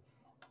to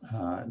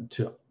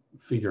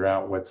figure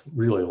out what's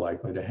really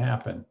likely to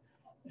happen.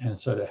 And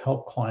so to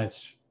help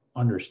clients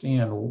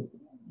understand,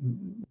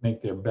 make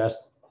their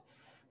best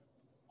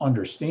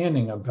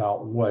understanding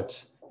about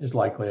what is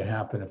likely to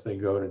happen if they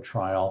go to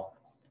trial,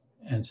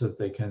 and so that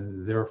they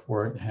can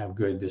therefore have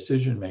good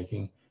decision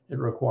making, it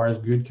requires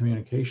good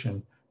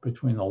communication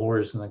between the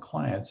lawyers and the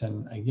clients.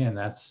 And again,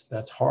 that's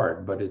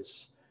hard, but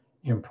it's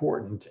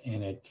important,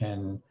 and it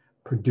can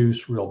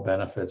produce real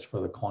benefits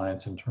for the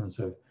clients in terms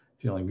of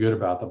feeling good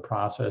about the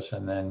process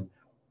and then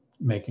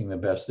making the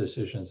best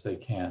decisions they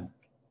can.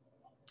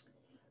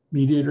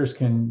 Mediators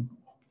can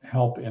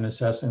help in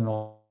assessing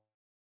the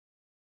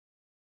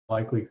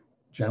likely.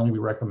 Generally, we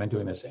recommend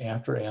doing this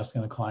after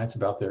asking the clients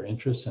about their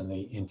interests and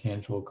the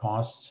intangible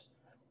costs.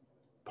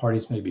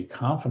 Parties may be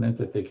confident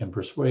that they can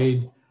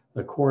persuade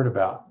the court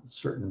about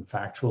certain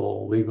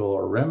factual, legal,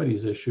 or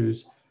remedies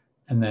issues,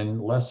 and then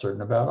less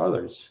certain about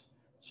others.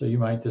 So you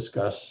might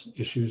discuss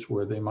issues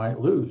where they might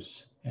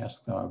lose,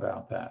 ask them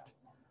about that.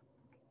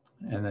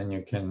 And then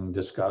you can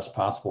discuss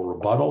possible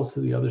rebuttals to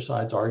the other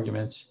side's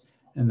arguments,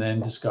 and then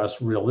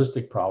discuss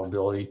realistic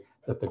probability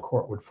that the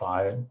court would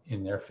find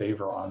in their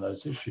favor on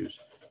those issues.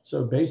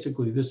 So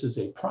basically, this is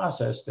a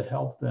process to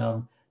help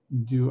them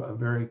do a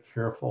very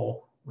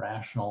careful,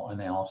 rational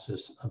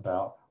analysis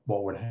about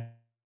what would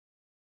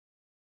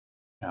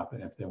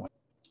happen if they went.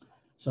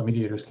 So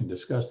mediators can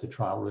discuss the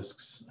trial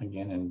risks,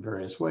 again, in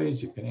various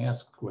ways. You can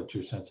ask what's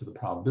your sense of the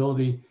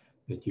probability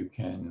that you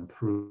can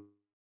prove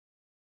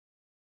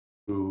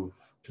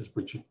just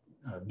breach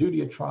of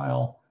duty at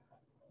trial.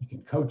 You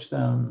can coach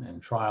them in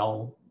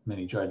trial.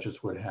 Many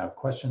judges would have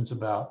questions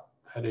about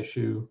that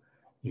issue.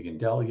 You can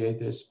delegate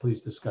this.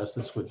 Please discuss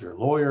this with your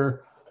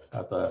lawyer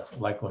about the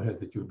likelihood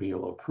that you would be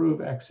able to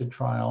prove X at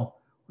trial,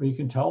 or you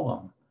can tell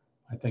them.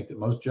 I think that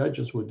most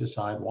judges would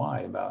decide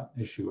Y about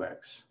issue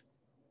X.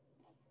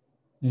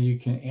 Now you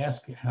can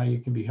ask how you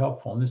can be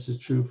helpful, and this is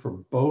true for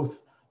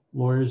both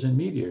lawyers and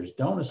mediators.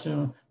 Don't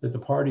assume that the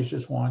parties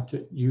just want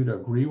you to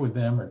agree with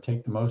them or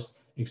take the most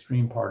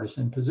extreme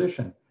partisan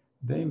position.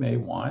 They may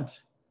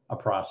want a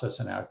process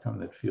and outcome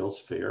that feels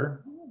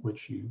fair,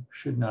 which you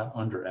should not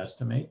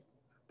underestimate.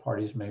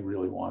 Parties may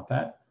really want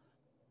that.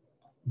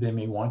 They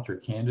may want your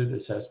candid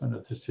assessment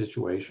of the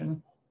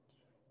situation.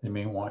 They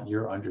may want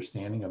your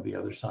understanding of the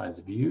other side's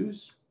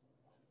views,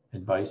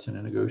 advice, and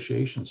a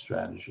negotiation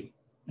strategy.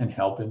 and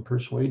help in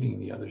persuading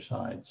the other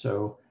side.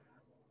 So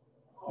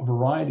a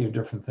variety of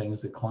different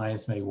things that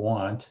clients may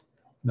want.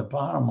 And the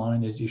bottom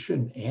line is you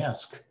shouldn't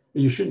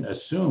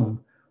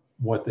assume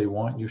what they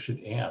want. You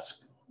should ask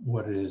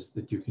what it is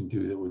that you can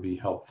do that would be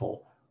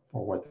helpful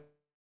for what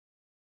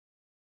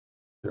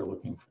they're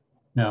looking for.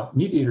 Now,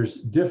 mediators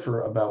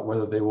differ about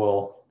whether they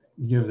will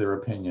give their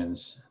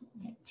opinions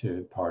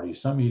to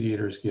parties. Some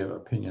mediators give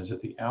opinions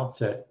at the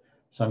outset,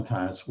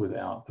 sometimes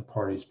without the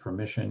party's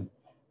permission,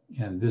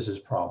 and this is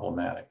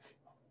problematic.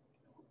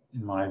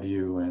 In my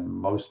view, and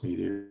most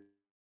mediators'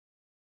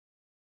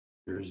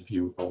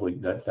 view, probably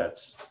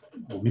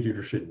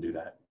mediators shouldn't do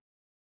that.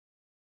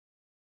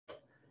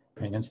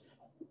 Opinions.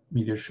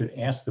 Mediators should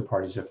ask the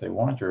parties if they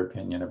want your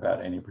opinion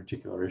about any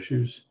particular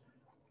issues,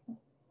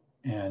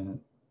 and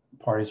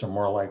parties are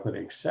more likely to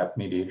accept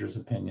mediators'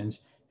 opinions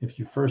if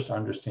you first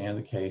understand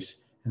the case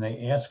and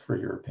they ask for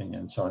your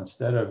opinion. So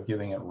instead of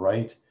giving it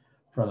right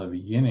from the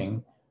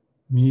beginning,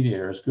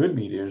 good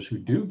mediators who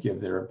do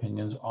give their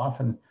opinions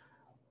often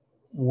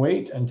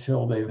wait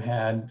until they've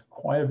had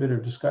quite a bit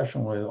of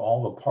discussion with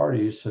all the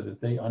parties so that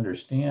they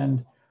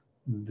understand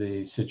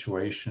the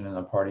situation and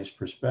the parties'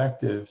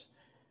 perspectives.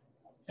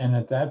 And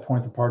at that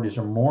point, the parties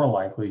are more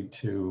likely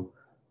to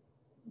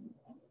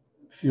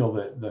feel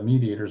that the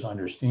mediators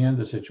understand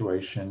the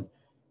situation,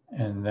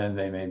 and then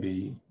they may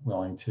be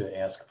willing to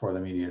ask for the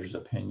mediator's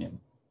opinion.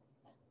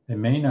 They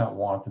may not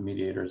want the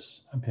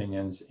mediator's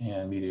opinions,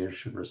 and mediators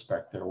should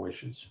respect their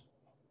wishes.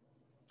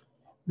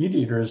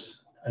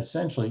 Mediators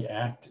essentially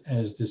act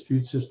as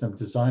dispute system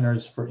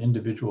designers for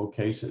individual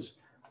cases.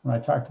 When I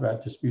talked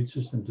about dispute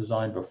system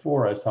design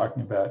before, I was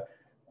talking about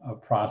a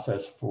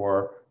process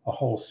for a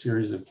whole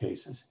series of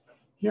cases.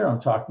 Here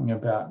I'm talking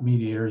about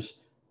mediators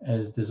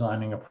as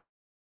designing a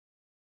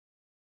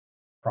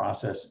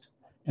process.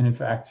 And in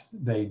fact,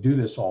 they do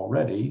this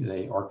already.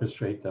 They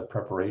orchestrate the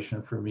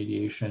preparation for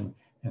mediation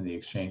and the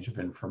exchange of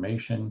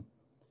information.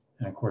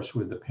 And of course,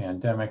 with the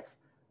pandemic,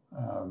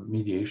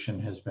 mediation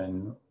has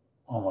been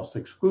almost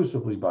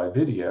exclusively by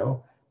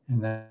video,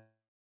 and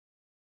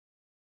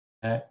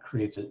that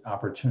creates an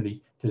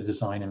opportunity to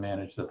design and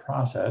manage the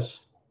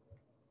process.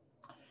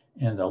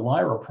 And the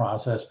Lyra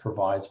process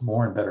provides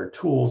more and better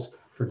tools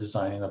for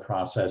designing the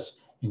process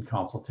in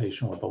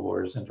consultation with the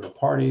lawyers and inter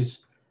parties,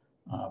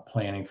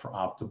 planning for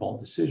optimal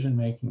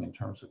decision-making in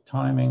terms of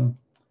timing,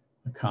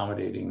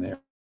 accommodating their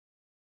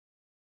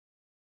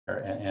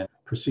and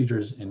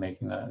procedures in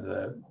making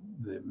the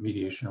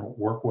mediation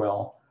work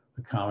well,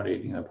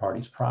 accommodating the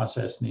parties'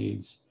 process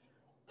needs,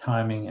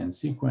 timing and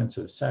sequence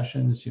of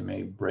sessions. You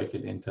may break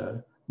it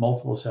into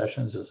multiple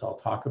sessions, as I'll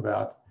talk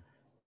about,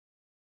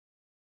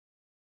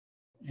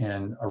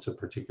 and also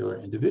particular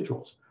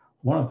individuals.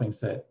 One of the things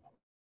that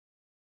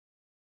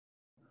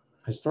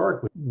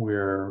historically,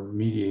 where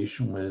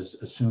mediation was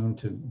assumed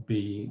to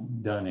be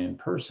done in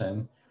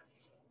person,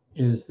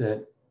 is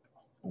that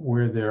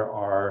where there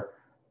are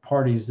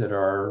parties that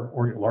are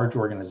large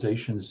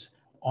organizations,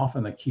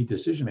 often the key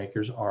decision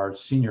makers are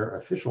senior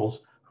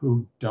officials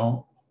who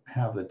don't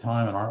have the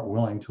time and aren't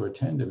willing to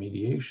attend a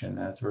mediation.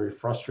 That's very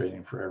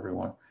frustrating for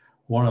everyone.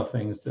 One of the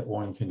things that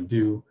one can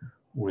do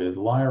with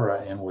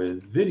Lyra and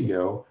with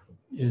video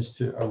is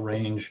to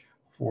arrange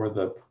for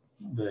the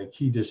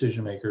key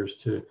decision makers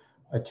to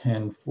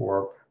attend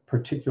for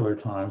particular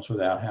times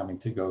without having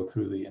to go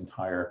through the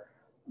entire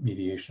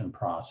mediation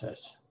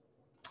process.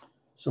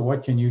 So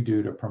what can you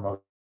do to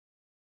promote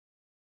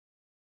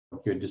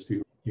good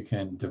dispute? You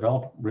can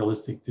develop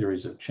realistic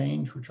theories of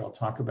change, which I'll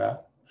talk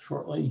about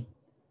shortly.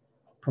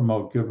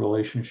 Promote good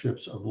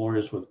relationships of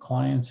lawyers with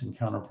clients and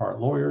counterpart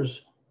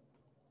lawyers.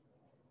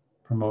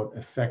 Promote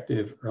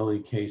effective early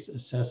case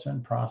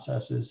assessment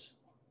processes.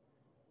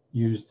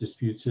 Use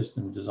dispute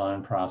system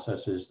design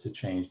processes to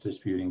change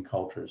disputing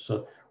cultures.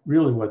 So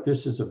really what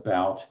this is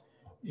about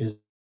is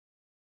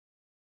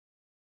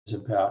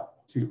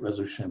about dispute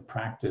resolution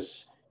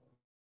practice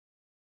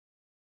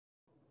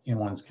in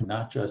one's,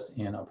 not just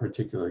in a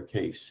particular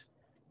case.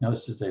 Now,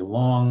 this is a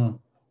long,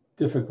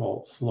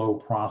 difficult, slow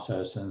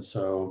process. And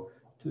so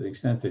to the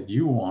extent that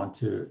you want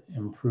to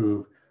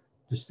improve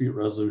dispute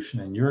resolution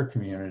in your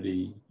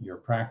community, your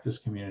practice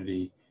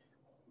community,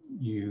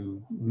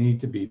 you need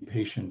to be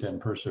patient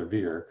and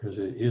persevere, because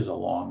it is a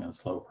long and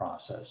slow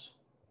process.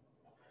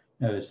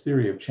 Now, this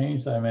theory of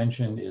change that I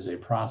mentioned is a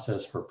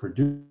process for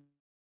producing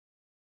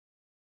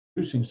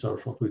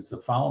social, includes the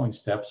following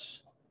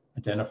steps: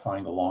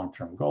 identifying the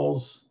long-term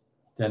goals,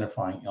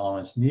 identifying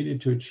elements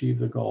needed to achieve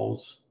the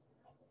goals,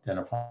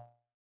 identifying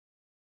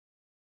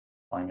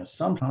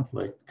some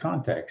conflict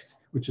context,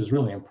 which is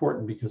really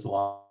important because a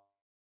lot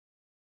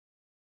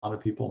of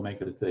people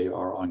make it that they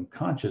are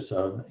unconscious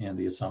of, and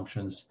the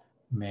assumptions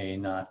may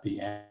not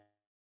be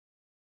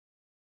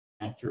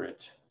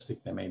accurate.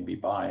 They may be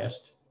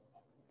biased.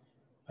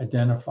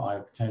 Identify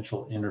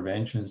potential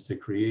interventions to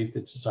create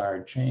the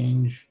desired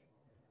change.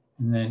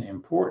 And then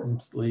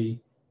importantly,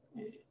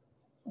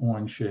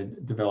 one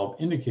should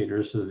develop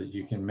indicators so that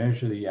you can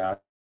measure the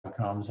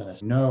outcomes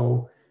and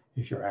know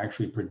if you're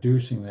actually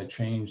producing the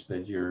change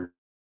that you're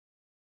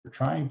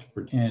trying to,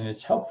 and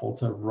it's helpful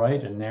to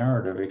write a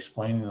narrative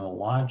explaining the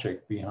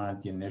logic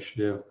behind the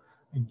initiative.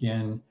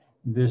 Again,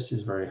 this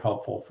is very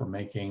helpful for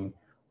making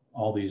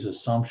all these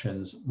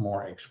assumptions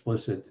more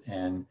explicit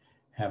and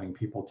having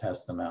people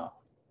test them out.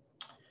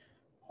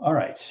 All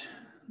right,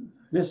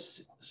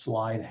 this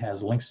slide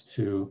has links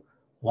to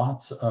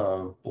lots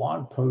of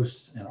blog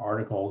posts and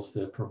articles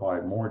that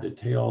provide more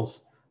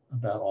details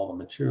about all the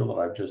material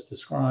that I've just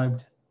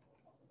described.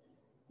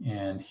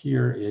 And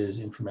here is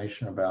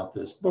information about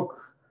this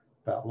book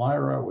about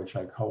Lyra, which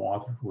I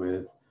co-authored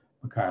with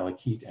Michaela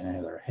Keat and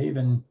Heather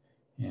Haven.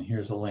 And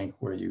here's a link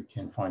where you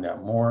can find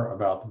out more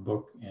about the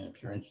book. And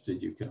if you're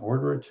interested, you can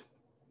order it.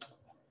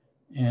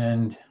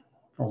 And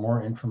for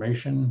more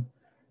information,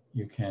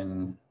 you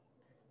can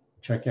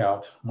check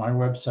out my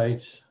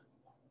website,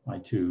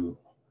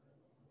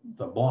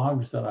 the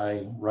blogs that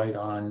I write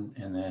on,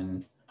 and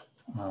then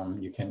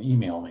you can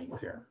email me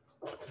there.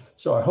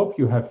 So I hope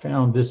you have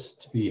found this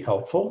to be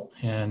helpful.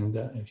 And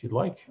if you'd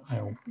like,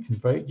 I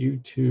invite you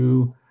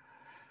to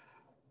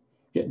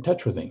get in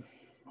touch with me.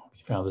 Hope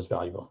you found this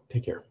valuable.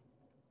 Take care.